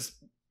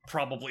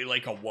probably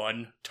like a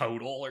 1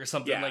 total or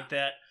something like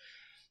that.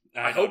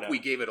 I hope we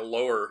gave it a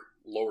lower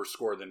lower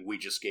score than we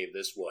just gave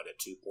this. What,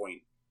 a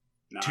 2.9?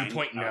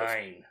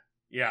 2.9.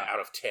 Yeah. Out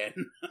of 10.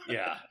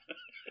 Yeah.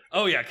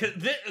 Oh yeah, 'cause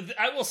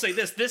I will say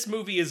this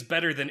movie is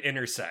better than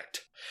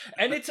Intersect.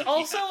 And it's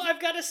also,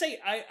 I've got to say,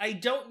 I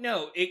don't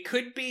know. It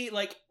could be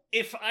like,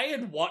 if I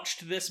had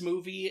watched this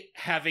movie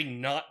having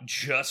not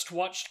just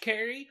watched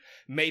Carrie,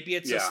 maybe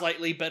it's a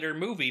slightly better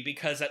movie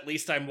because at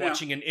least I'm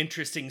watching an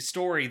interesting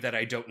story that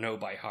I don't know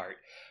by heart.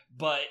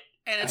 But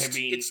and it's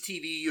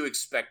TV, you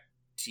expect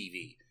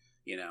TV,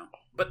 you know.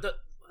 But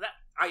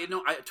I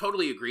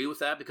totally agree with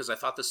that because I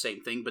thought the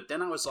same thing, but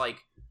then I was like,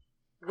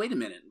 wait a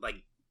minute,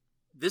 like,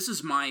 this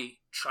is my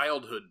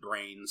childhood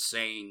brain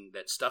saying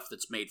that stuff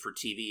that's made for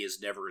TV is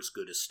never as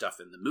good as stuff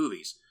in the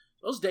movies.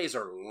 Those days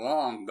are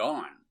long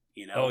gone,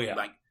 you know? Oh, yeah.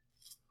 Like,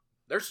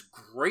 there's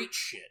great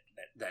shit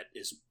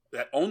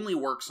that only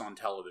works on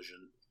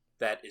television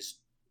that is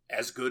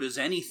as good as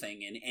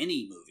anything in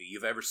any movie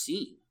you've ever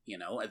seen, you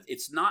know?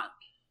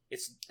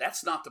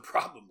 That's not the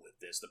problem with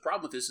this. The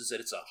problem with this is that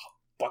it's a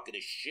bucket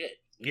of shit.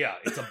 Yeah,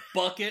 it's a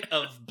bucket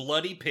of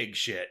bloody pig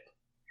shit.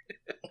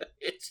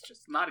 It's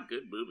just not a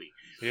good movie.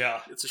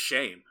 Yeah. It's a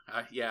shame.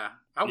 I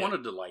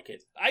wanted to like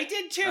it. I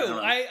did too.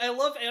 I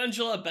love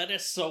Angela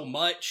Bettis so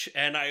much,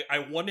 and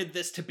I wanted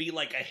this to be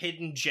like a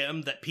hidden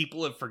gem that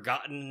people have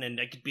forgotten, and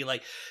I could be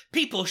like,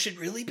 people should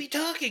really be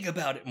talking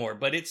about it more,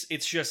 but it's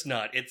just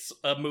not. It's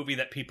a movie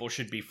that people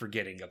should be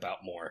forgetting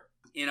about more.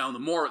 You know, the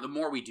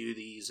more we do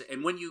these,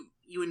 and when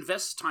you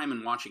invest time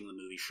in watching the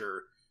movie,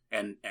 sure,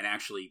 and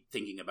actually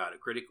thinking about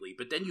it critically,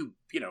 but then you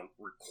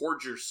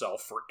record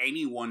yourself for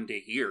anyone to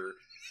hear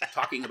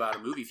talking about a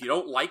movie. If you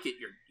don't like it,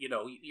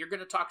 you're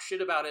going to talk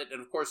shit about it,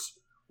 and of course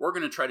we're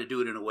going to try to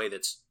do it in a way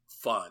that's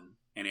fun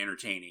and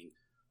entertaining.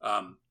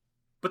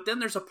 But then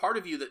there's a part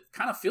of you that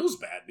kind of feels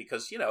bad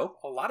because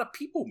a lot of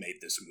people made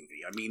this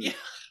movie. I mean,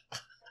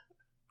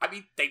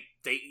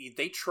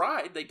 they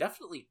tried. They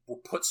definitely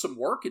put some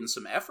work and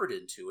some effort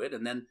into it,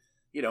 and then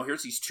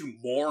here's these two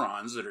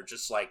morons that are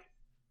just like,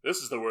 this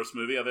is the worst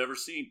movie I've ever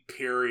seen,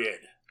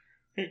 period.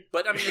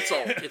 But, I mean,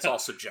 it's all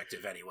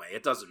subjective anyway.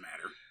 It doesn't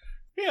matter.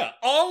 Yeah,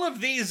 all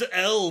of these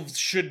elves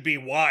should be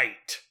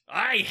white.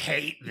 I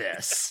hate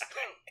this.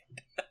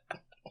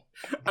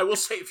 I will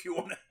say, if you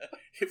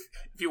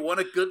want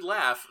a good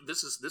laugh,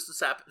 this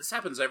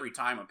happens every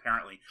time,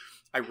 apparently.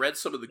 I read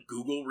some of the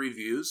Google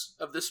reviews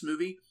of this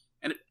movie,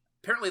 and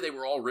apparently they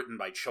were all written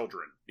by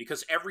children,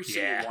 because every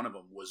single one of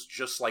them was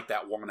just like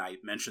that one I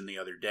mentioned the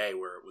other day,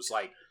 where it was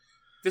like,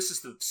 this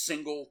is the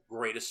single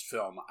greatest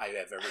film I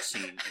have ever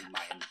seen in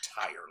my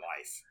entire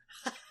life.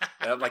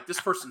 And I'm like, this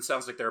person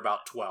sounds like they're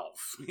about 12.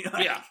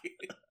 Yeah.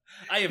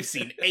 I have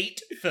seen 8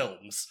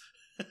 films.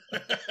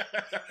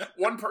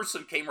 One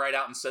person came right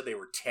out and said they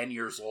were 10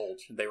 years old.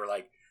 They were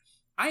like,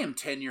 I am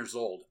 10 years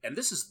old, and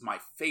this is my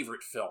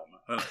favorite film.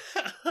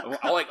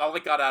 All I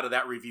got out of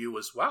that review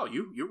was, wow,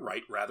 you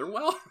write rather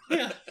well.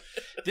 Yeah.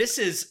 This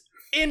is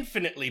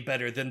infinitely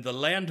better than The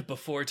Land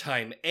Before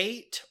Time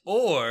 8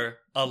 or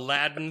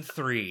Aladdin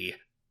 3.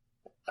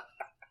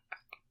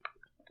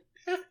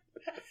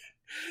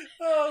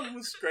 Oh, it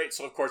was great.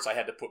 So, of course, I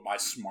had to put my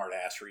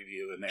smart-ass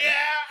review in there.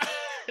 Yeah!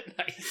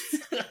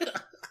 Nice.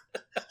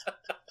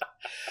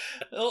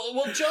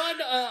 Well,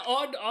 John,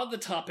 on the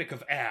topic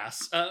of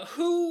ass,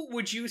 who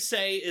would you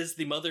say is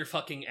the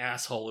motherfucking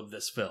asshole of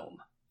this film?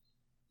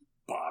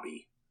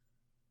 Bobby.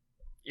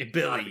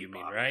 Billy, you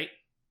mean, right?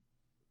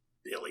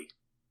 Billy.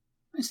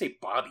 I say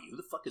Bobby. Who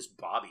the fuck is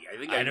Bobby? I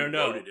think I don't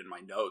know. wrote it in my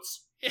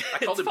notes.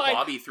 I called him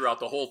Bobby throughout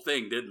the whole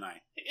thing, didn't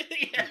I?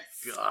 Yes.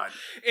 God.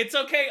 It's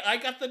okay. I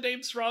got the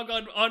names wrong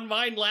on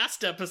mine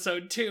last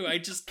episode, too. I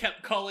just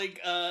kept calling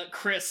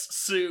Chris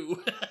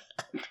Sue.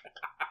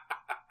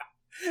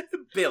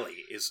 Billy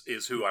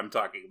is who I'm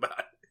talking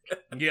about.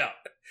 Yeah.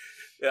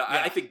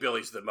 I think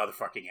Billy's the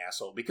motherfucking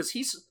asshole because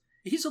he's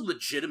a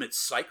legitimate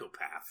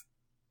psychopath.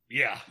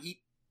 Yeah.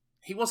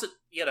 He wasn't,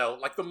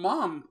 like the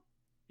mom,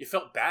 you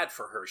felt bad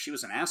for her. She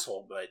was an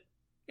asshole, but,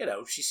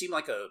 she seemed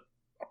like a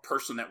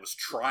person that was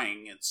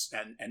trying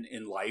and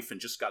in life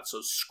and just got so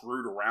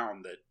screwed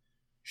around that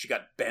she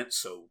got bent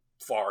so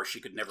far she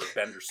could never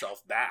bend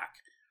herself back.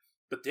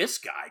 But this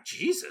guy,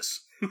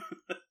 Jesus,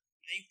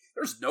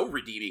 there's no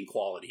redeeming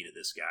quality to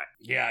this guy.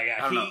 Yeah.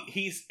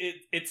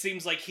 It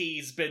seems like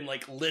he's been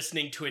like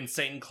listening to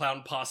Insane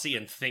Clown Posse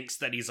and thinks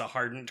that he's a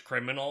hardened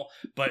criminal,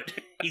 but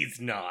he's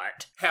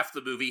not. Half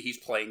the movie he's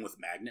playing with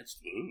magnets.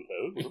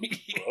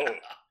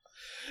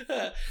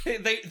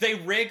 They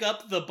rig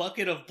up the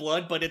bucket of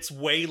blood, but it's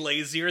way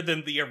lazier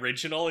than the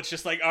original. It's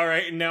just like, all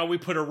right, now we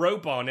put a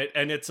rope on it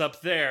and it's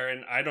up there,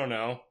 and I don't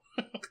know.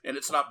 And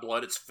it's not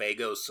blood, it's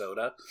Faygo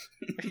soda.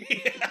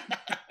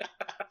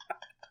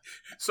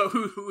 So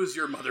who is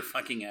your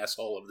motherfucking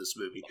asshole of this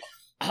movie?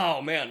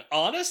 Oh man,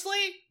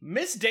 honestly,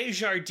 Miss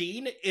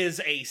Desjardins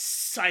is a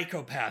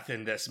psychopath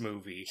in this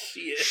movie.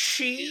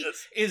 She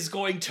is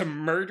going to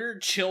murder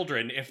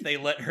children if they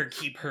let her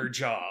keep her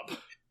job.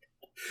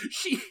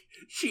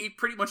 She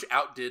pretty much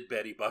outdid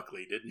Betty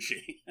Buckley, didn't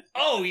she?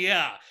 Oh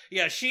yeah.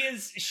 Yeah, she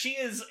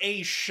is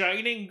a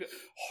shining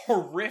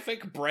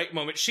horrific bright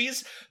moment.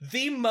 She's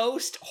the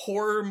most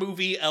horror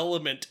movie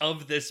element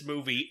of this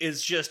movie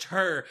is just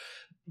her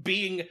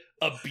being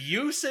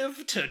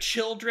abusive to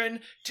children,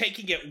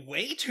 taking it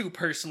way too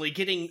personally,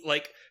 getting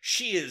like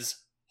she is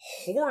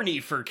horny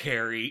for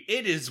Carrie.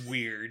 It is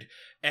weird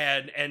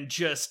and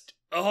just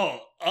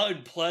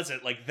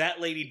unpleasant. Like,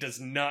 that lady does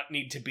not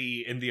need to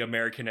be in the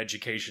American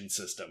education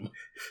system.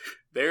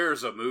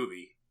 There's a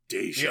movie,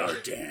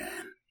 Desjardins.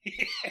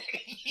 Yes.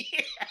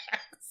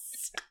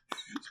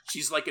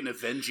 She's like an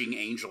avenging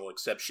angel,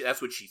 except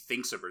that's what she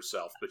thinks of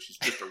herself, but she's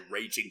just a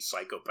raging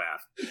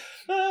psychopath.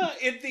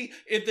 In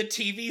the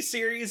TV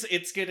series,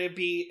 it's gonna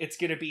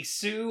be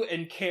Sue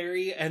and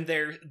Carrie, and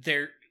they're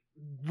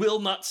will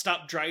not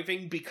stop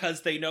driving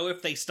because they know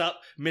if they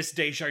stop, Miss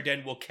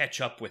Desjardins will catch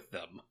up with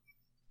them.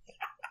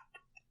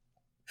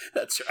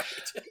 That's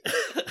right.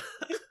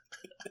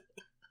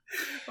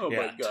 Oh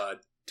my god.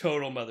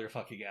 Total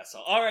motherfucking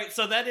asshole. Alright,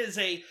 so that is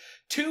a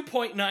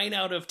 2.9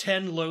 out of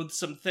 10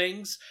 loathsome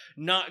things.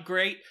 Not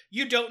great.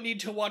 You don't need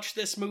to watch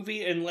this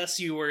movie unless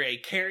you were a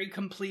Carrie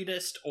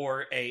completist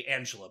or a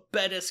Angela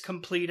Bettis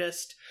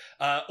completist.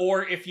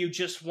 Or if you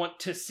just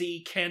want to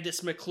see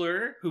Candice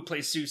McClure, who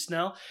plays Sue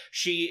Snell.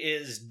 She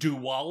is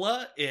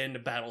Duwala in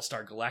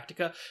Battlestar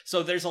Galactica.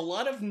 So there's a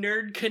lot of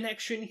nerd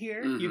connection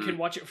here. Mm-hmm. You can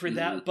watch it for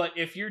that. But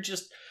if you're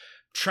just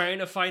trying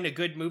to find a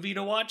good movie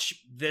to watch,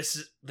 this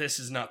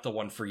is not the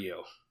one for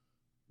you.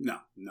 No,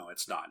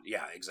 it's not.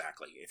 Yeah,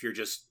 exactly. If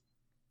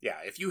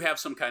you have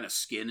some kind of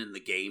skin in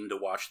the game to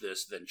watch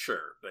this, then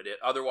sure. But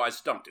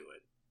otherwise, don't do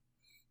it.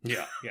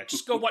 Yeah.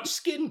 Just go watch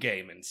Skin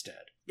Game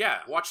instead. Yeah,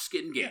 watch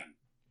Skin Game.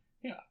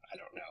 Yeah, I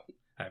don't know.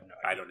 I have no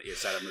idea. I don't.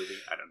 Is that a movie?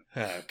 I don't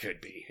know.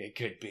 It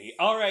could be.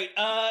 All right.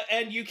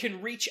 And you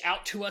can reach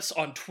out to us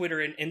on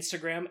Twitter and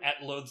Instagram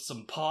at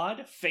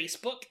LoathsomePod,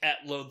 Facebook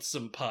at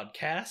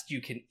LoathsomePodcast.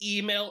 You can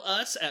email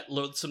us at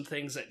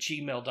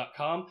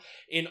loathsomethings@gmail.com.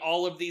 In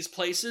all of these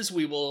places,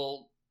 we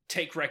will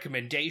take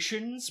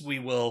recommendations. We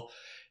will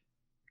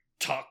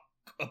talk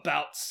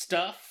about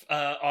stuff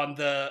on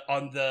the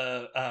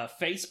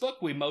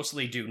Facebook. We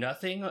mostly do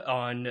nothing.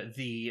 On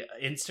the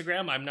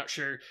Instagram, I'm not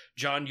sure,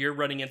 John, you're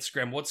running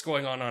Instagram. What's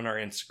going on our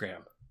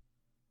Instagram?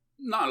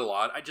 Not a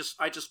lot. I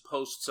just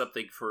post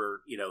something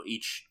for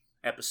each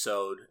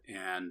episode,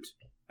 and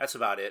that's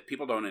about it.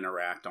 People don't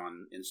interact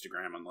on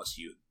Instagram unless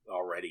you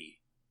already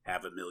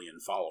have 1 million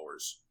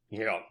followers.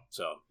 Yeah.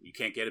 So you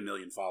can't get 1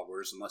 million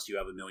followers unless you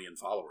have 1 million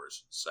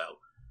followers. So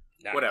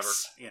nice. Whatever,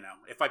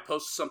 if I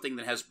post something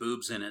that has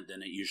boobs in it,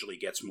 then it usually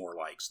gets more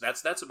likes.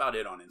 That's about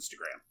it on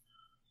Instagram.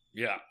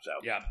 Yeah. So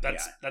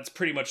that's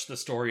pretty much the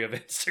story of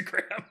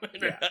Instagram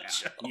in a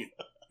nutshell. Yeah.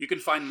 You can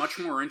find much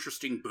more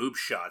interesting boob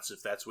shots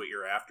if that's what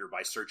you're after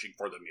by searching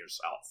for them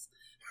yourself.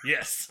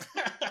 Yes.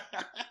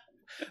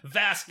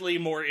 Vastly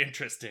more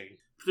interesting.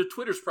 The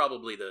Twitter's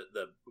probably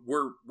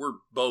we're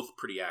both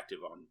pretty active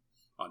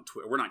on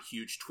Twitter. We're not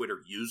huge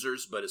Twitter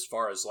users, but as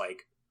far as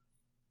like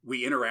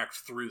we interact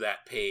through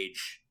that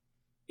page,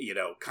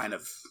 kind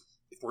of,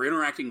 if we're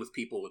interacting with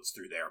people, it's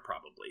through there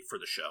probably for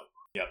the show.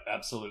 Yep,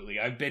 absolutely.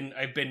 I've been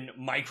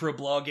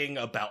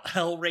microblogging about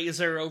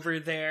Hellraiser over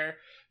there.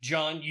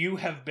 John, you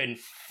have been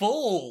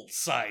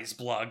full-size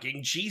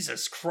blogging.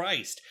 Jesus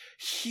Christ.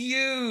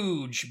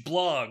 Huge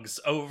blogs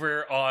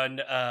over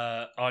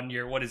on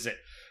your, what is it?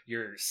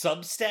 Your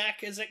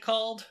Substack, is it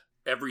called?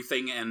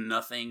 Everything and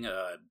Nothing,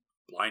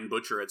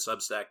 blindbutcher at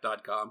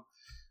substack.com.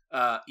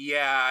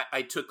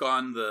 I took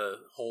on the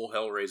whole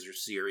Hellraiser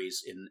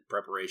series in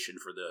preparation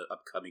for the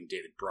upcoming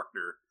David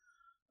Bruckner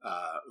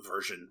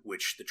version,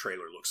 which the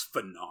trailer looks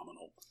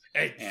phenomenal.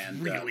 It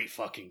really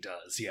fucking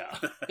does, yeah.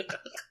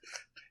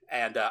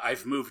 And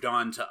I've moved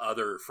on to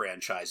other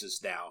franchises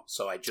now,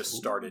 so I just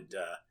started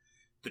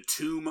The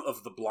Tomb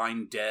of the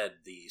Blind Dead,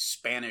 the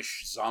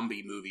Spanish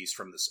zombie movies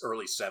from the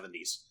early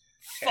 70s.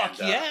 Fuck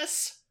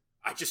yes!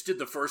 I just did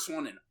the first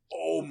one, and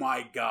oh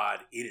my god,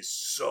 it is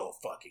so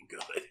fucking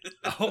good.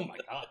 Oh my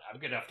god, I'm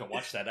gonna have to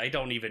watch that. I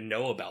don't even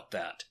know about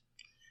that.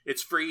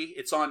 It's free.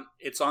 It's on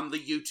the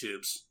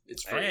YouTubes.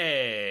 It's free.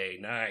 Hey,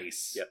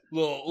 nice. Yep.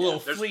 Little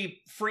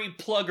free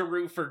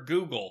plug-a-roo for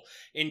Google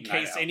in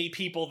case any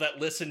people that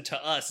listen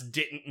to us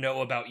didn't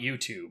know about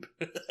YouTube.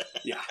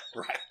 Yeah,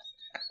 right.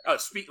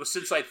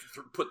 Since I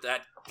put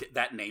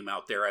that name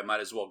out there, I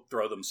might as well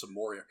throw them some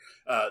more.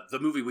 The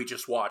movie we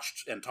just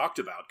watched and talked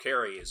about,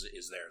 Carrie, is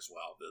there as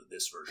well.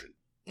 This version.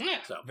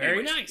 Yeah. So,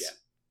 very nice. Yeah,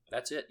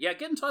 that's it. Yeah,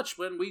 get in touch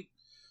when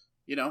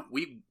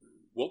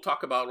we'll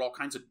talk about all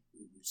kinds of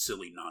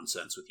silly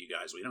nonsense with you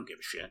guys. We don't give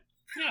a shit.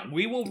 Yeah,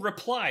 we will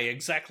reply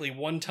exactly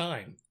one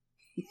time.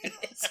 Yeah,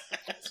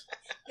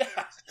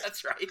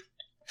 that's right.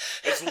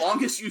 As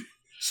long as you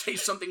say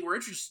something we're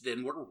interested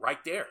in, we're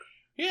right there.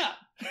 Yeah.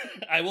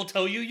 I will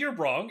tell you you're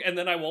wrong, and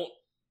then I won't,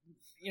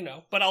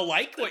 but I'll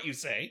like what you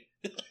say.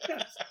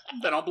 Yeah.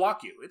 Then I'll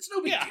block you. It's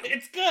no big deal.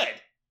 It's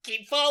good.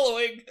 Keep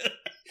following.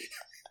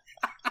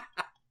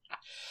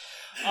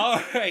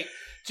 All right.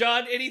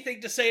 John,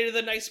 anything to say to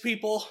the nice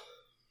people?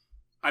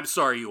 I'm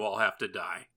sorry you all have to die.